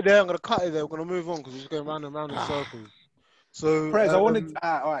gonna cut it there. We're gonna move on because we're just going round and round in circles. So, Prez, I wanted.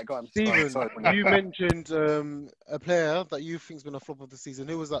 All right, go on. Steven, you mentioned a player that you think's been a flop of the season.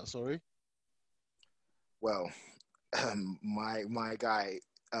 Who was that? Sorry. Well, my guy,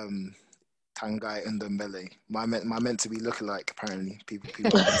 Tanguy Ndombele, my meant to be lookalike. Apparently, people.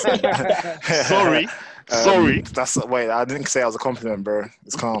 Sorry. That's wait. I didn't say it was a compliment, bro.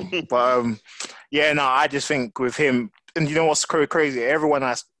 It's calm. But yeah, no. I just think with him, and you know what's crazy? Everyone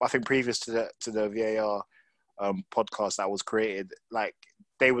I think previous to the VAR podcast that was created, like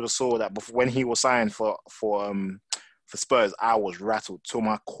they would have saw that before when he was signed for Spurs. I was rattled to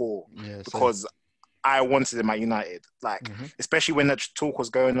my core because I wanted him at United, especially when the talk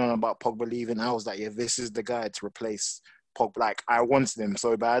was going on about Pogba leaving. I was like, yeah, this is the guy to replace Pogba. Like, I wanted him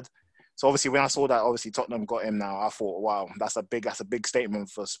so bad. So obviously, when I saw that, obviously Tottenham got him now, I thought, wow, that's a big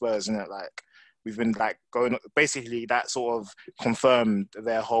statement for Spurs, isn't it? Like, we've been like going, basically that sort of confirmed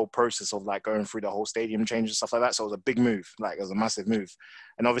their whole process of like going through the whole stadium change and stuff like that. So it was a big move, like it was a massive move.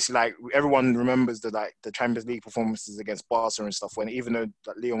 And obviously, like everyone remembers the Champions League performances against Barca and stuff when even though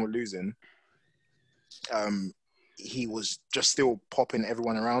Lyon were losing. He was just still popping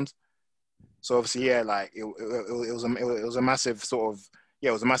everyone around. So obviously, yeah, like it was a massive sort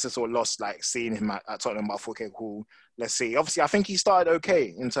of loss, like seeing him at Tottenham. But I thought, okay, cool, let's see. Obviously, I think he started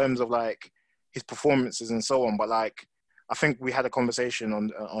okay in terms of like his performances and so on. But like, I think we had a conversation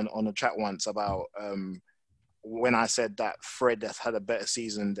on a chat once about when I said that Fred has had a better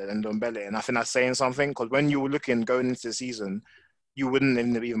season than Ndombele, and I think that's saying something because when you were looking going into the season, you wouldn't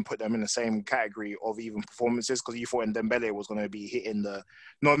even put them in the same category of even performances because you thought Ndombele was going to be hitting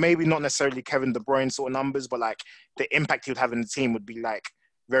maybe not necessarily Kevin De Bruyne sort of numbers, but like the impact he would have in the team would be like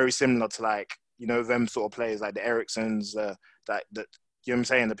very similar to like, you know, them sort of players like the Ericssons, you know what I'm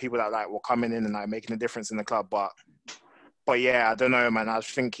saying? The people that like were coming in and like making a difference in the club. But yeah, I don't know, man. I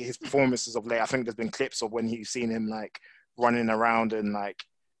think his performances of late, I think there's been clips of when you've seen him like running around and like,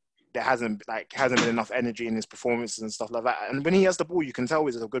 there hasn't been enough energy in his performances and stuff like that. And when he has the ball, you can tell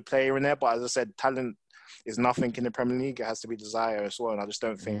he's a good player in there. But as I said, talent is nothing in the Premier League. It has to be desire as well. And I just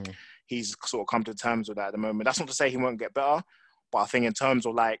don't think he's sort of come to terms with that at the moment. That's not to say he won't get better, but I think in terms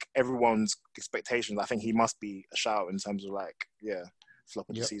of like everyone's expectations, I think he must be a shout in terms of like, flop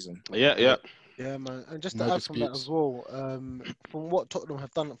of the season. Yeah, man. And just to add from that as well, from what Tottenham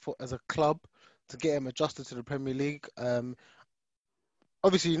have done as a club to get him adjusted to the Premier League,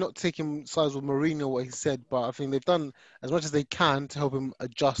 obviously, you're not taking sides with Mourinho, what he said, but I think they've done as much as they can to help him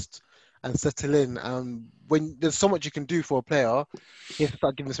adjust and settle in. When there's so much you can do for a player, he has to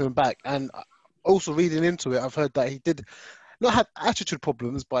start giving something back. And also reading into it, I've heard that he did not have attitude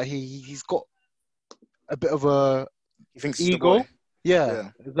problems, but he's got a bit of a He thinks he's the ego. boy. Yeah,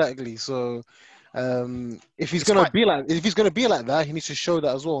 exactly. So if he's gonna be like that, he needs to show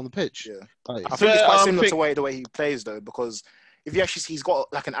that as well on the pitch. Yeah. Like, I think it's quite similar to the way he plays though, because if you actually see, he's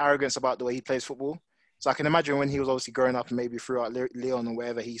got like an arrogance about the way he plays football. So I can imagine when he was obviously growing up and maybe throughout Lyon or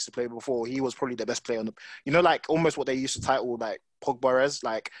wherever he used to play before, he was probably the best player on the, like almost what they used to title like Pogba as,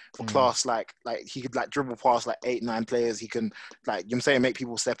 like for class, like he could like dribble past like 8-9 players. He can like, you know what I'm saying, make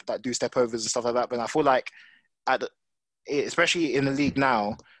people do step overs and stuff like that. But I feel like especially in the league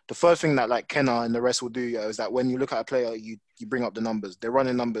now, the first thing that like Kenna and the rest will do is that when you look at a player, you bring up the numbers, their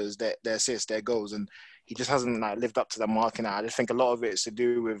running numbers, their assists, their goals, and he just hasn't like lived up to that mark. And I just think a lot of it is to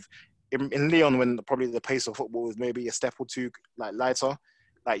do with in Lyon, when probably the pace of football is maybe a step or two like lighter,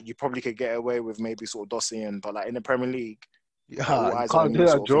 like you probably could get away with maybe sort of Dossian, but like in the Premier League, you can't do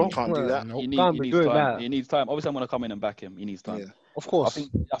that, Joe. You can't do that. He needs time. He needs time. Obviously, I'm going to come in and back him. He needs time. Yeah. Of course.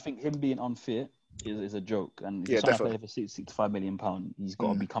 I think him being unfit is a joke. And if yeah, he's trying to play for £65 million, he's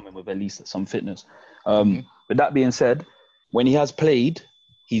got to be coming with at least some fitness. But that being said, when he has played,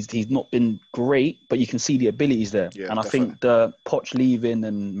 he's not been great, but you can see the abilities there. Yeah, and I think the Poch leaving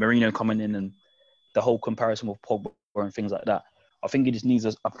and Mourinho coming in and the whole comparison with Pogba and things like that, I think he just needs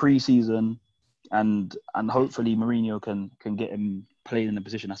a pre-season and hopefully Mourinho can get him playing in the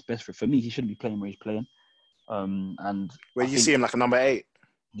position that's best for him. For me, he shouldn't be playing where he's playing. And where you see him like a number 8.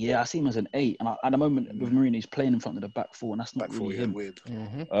 Yeah, I see him as an 8. And at the moment with Mourinho, he's playing in front of the back 4, and that's not really him. Weird.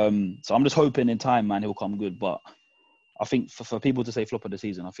 So I'm just hoping in time, man, he'll come good. But I think for people to say flop of the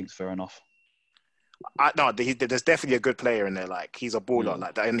season, I think it's fair enough. There's definitely a good player in there. Like, he's a baller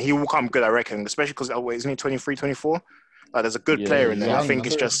like that. And he will come good, I reckon, especially because isn't he 23, 24? Like, there's a good player in there. I think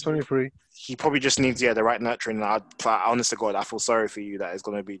it's just 23. He probably just needs the right nurturing. Honest to God, I feel sorry for you that it's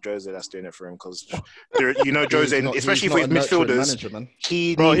going to be Jose that's doing it for him, because Jose, especially for his midfielders,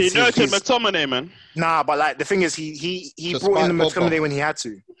 he nurtured McTominay, man. Nah, but like the thing is, he brought in the McTominay when he had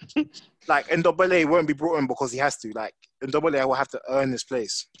to. Like, Ndombele won't be brought in because he has to. Like, Ndombele will have to earn his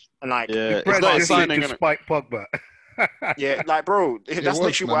place. And like, it's not signing to spike Pogba. Yeah, like, bro, that's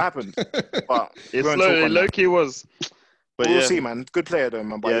literally what happened. But it's low-key was. But we'll see, man. Good player though,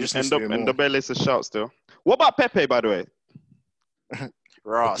 man. But yeah, and Ndombele is a shout still. What about Pepe, by the way?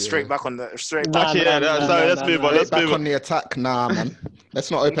 Right, straight back. Let's move on. Let's back move on the attack. Nah, man. Let's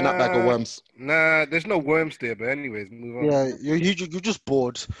not open that bag of worms. Nah, there's no worms there. But anyways, move on. Yeah, you're just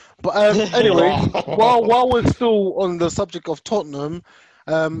bored. But anyway, while we're still on the subject of Tottenham,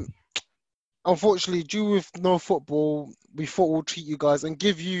 unfortunately, due with no football, we thought we'll treat you guys and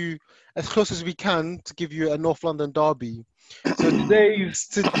give you as close as we can to give you a North London derby. So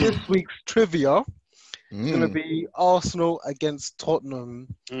this week's trivia is going to be Arsenal against Tottenham.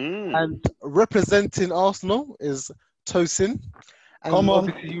 And representing Arsenal is Tosin. And Come on.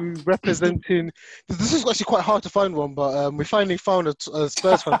 obviously you representing... This is actually quite hard to find one, but we finally found a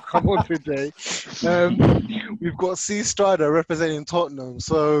Spurs fan to come on today. We've got C. Strider representing Tottenham.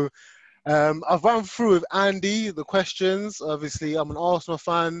 So I've run through with Andy the questions. Obviously, I'm an Arsenal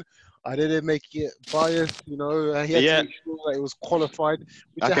fan. I didn't make it biased, you know. He had to make sure that it was qualified.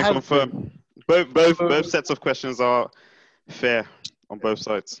 Which I can confirm. Both sets of questions are fair on both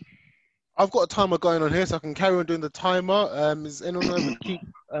sides. I've got a timer going on here, so I can carry on doing the timer. Is anyone able to keep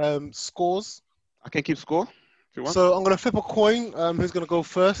scores? I can keep score if you want. So I'm going to flip a coin. Who's going to go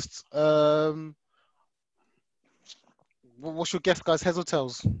first? What's your guess, guys? Heads or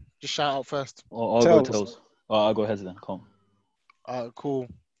tails? Just shout out first. I'll go tails. I'll go heads then. Come. Cool.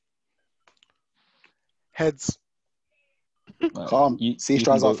 Heads. Calm. C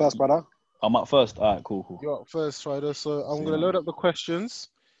Strider's up first, brother. I'm up first. All right, cool. You're up first, Strider. So I'm going to load up the questions.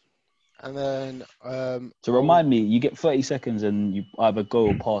 And then... to remind me, you get 30 seconds and you either go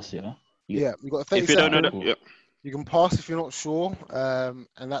or pass, yeah? Yeah, you got 30 seconds. If you don't know that, You can pass if you're not sure.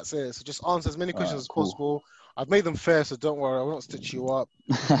 And that's it. So just answer as many questions as possible. I've made them fair, so don't worry. I won't stitch you up.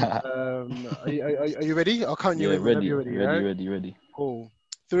 Are you ready? I'll count you in whenever you're ready. Ready. Cool.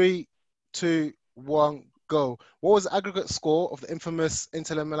 3, 2, 1, go. What was the aggregate score of the infamous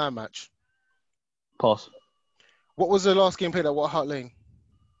Inter Milan match? Pass. What was the last game played at White Hart Lane?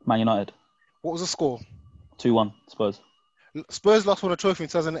 Man United. What was the score? 2-1, Spurs. Spurs last won a trophy in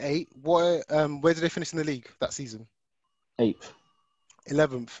 2008. Where did they finish in the league that season? 8th.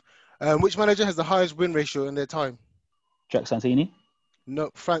 11th. Which manager has the highest win ratio in their time? Jack Santini. No,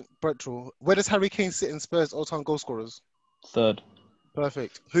 Frank Brettrell. Where does Harry Kane sit in Spurs all-time goal scorers? 3rd.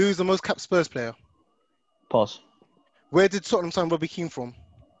 Perfect. Who's the most capped Spurs player? Pass. Where did Tottenham sign Robbie Keane from?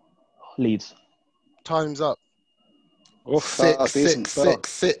 Leeds. Time's up. Sick.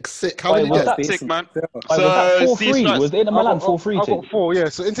 How Wait, did was you that get? Sick, man. Wait, was that 4-3? Was the Inter Milan 4-3 I thing? got 4, yeah.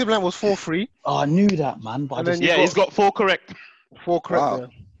 So Inter Milan was 4-3. Oh, I knew that, man. But And I then just... you Yeah, he's got 4 correct. 4 correct Wow. there.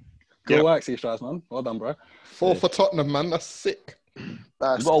 Good Yep. work, C-Stars, man. Well done, bro. 4 for Tottenham, man. That's sick.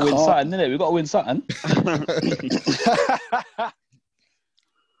 That's We've got to win calm. something, innit? We've got to win something.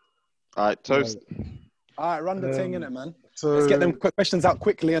 All right, toast. All right, run the thing in it, man. So Let's get them quick questions out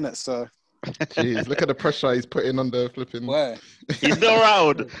quickly in it. So Jeez, look at the pressure he's putting on the flipping. where? He's still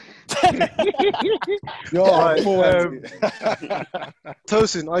around. Yo, Right, forward.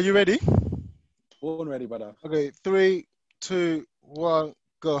 Tosin, are you ready? Born ready, brother. Okay, 3, 2, 1,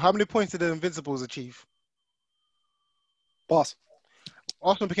 go. How many points did the Invincibles achieve? Pass.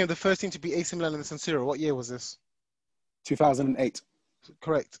 Arsenal became the first team to beat AC Milan in the San Siro. What year was this? 2008.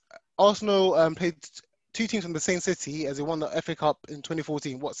 Correct. Arsenal played 2 teams from the same city as they won the FA Cup in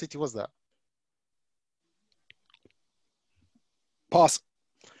 2014. What city was that? Pass.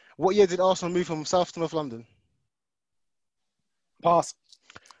 What year did Arsenal move from South to North London? Pass.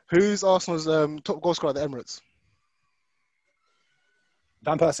 Who's Arsenal's top goal scorer at the Emirates?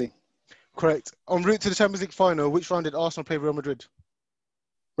 Van Persie. Correct. En route to the Champions League final, which round did Arsenal play Real Madrid?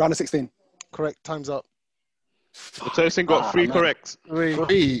 Round of 16. Correct. Time's up. Tosin got 3 man. correct.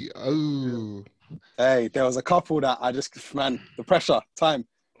 3. Oh. Hey, there was a couple that I just, man, the pressure, time.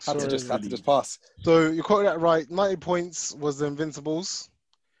 Had to just pass. So you caught that right. 90 points was the Invincibles.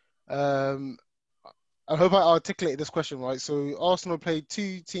 I hope I articulated this question right. So Arsenal played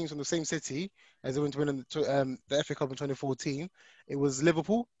 2 teams from the same city as they went to win the FA Cup in 2014. It was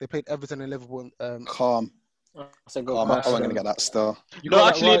Liverpool. They played Everton and Liverpool. Calm. I'm going to get that still. No,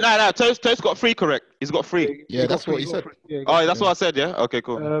 actually, no. Toast got 3 correct. He's got 3. Yeah, that's what he said. Oh, that's what I said, yeah? Okay,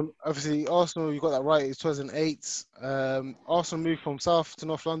 cool. Obviously, Arsenal, you got that right. It's 2008. Arsenal moved from South to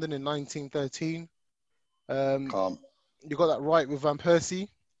North London in 1913. Calm. You got that right with Van Persie.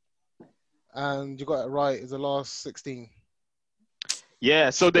 And you got that right as the last 16. Yeah,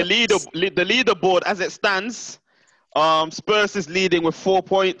 so the leaderboard as it stands, Spurs is leading with 4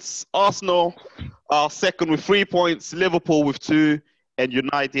 points. Arsenal are second with 3 points. Liverpool with 2, and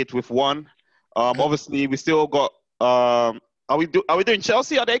United with 1. Obviously, we still got. Are we doing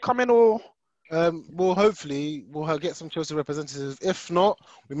Chelsea? Are they coming or? Well, hopefully we'll get some Chelsea representatives. If not,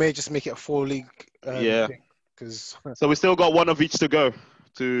 we may just make it a 4-league. Yeah. Because So we still got one of each to go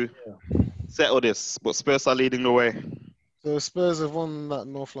to settle this, but Spurs are leading the way. So Spurs have won that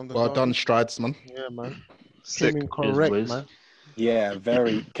North London. Well derby. done, Strides, man. Yeah, man. Sick. Came in correct, Whiz. man. Yeah,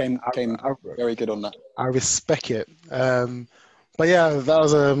 came very good on that. I respect it. But yeah, that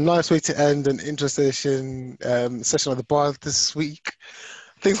was a nice way to end an interesting session of the bar this week.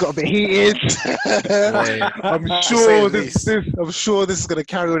 Things got a bit heated. I'm sure this is going to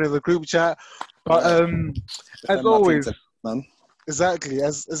carry on in the group chat. But as always, man. Exactly.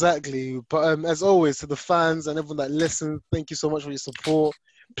 But as always, to the fans and everyone that listens, thank you so much for your support.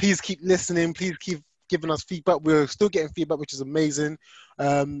 Please keep listening. Please keep giving us feedback. We're still getting feedback, which is amazing.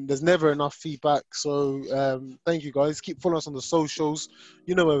 There's never enough feedback. So thank you, guys. Keep following us on the socials.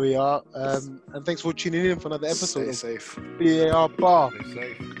 You know where we are. And thanks for tuning in for another episode Stay of safe. BAR Bar. Stay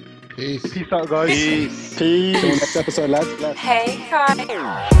safe. Peace. Peace out, guys. Peace. See you next episode, lads. Hey,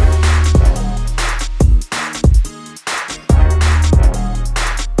 Kai.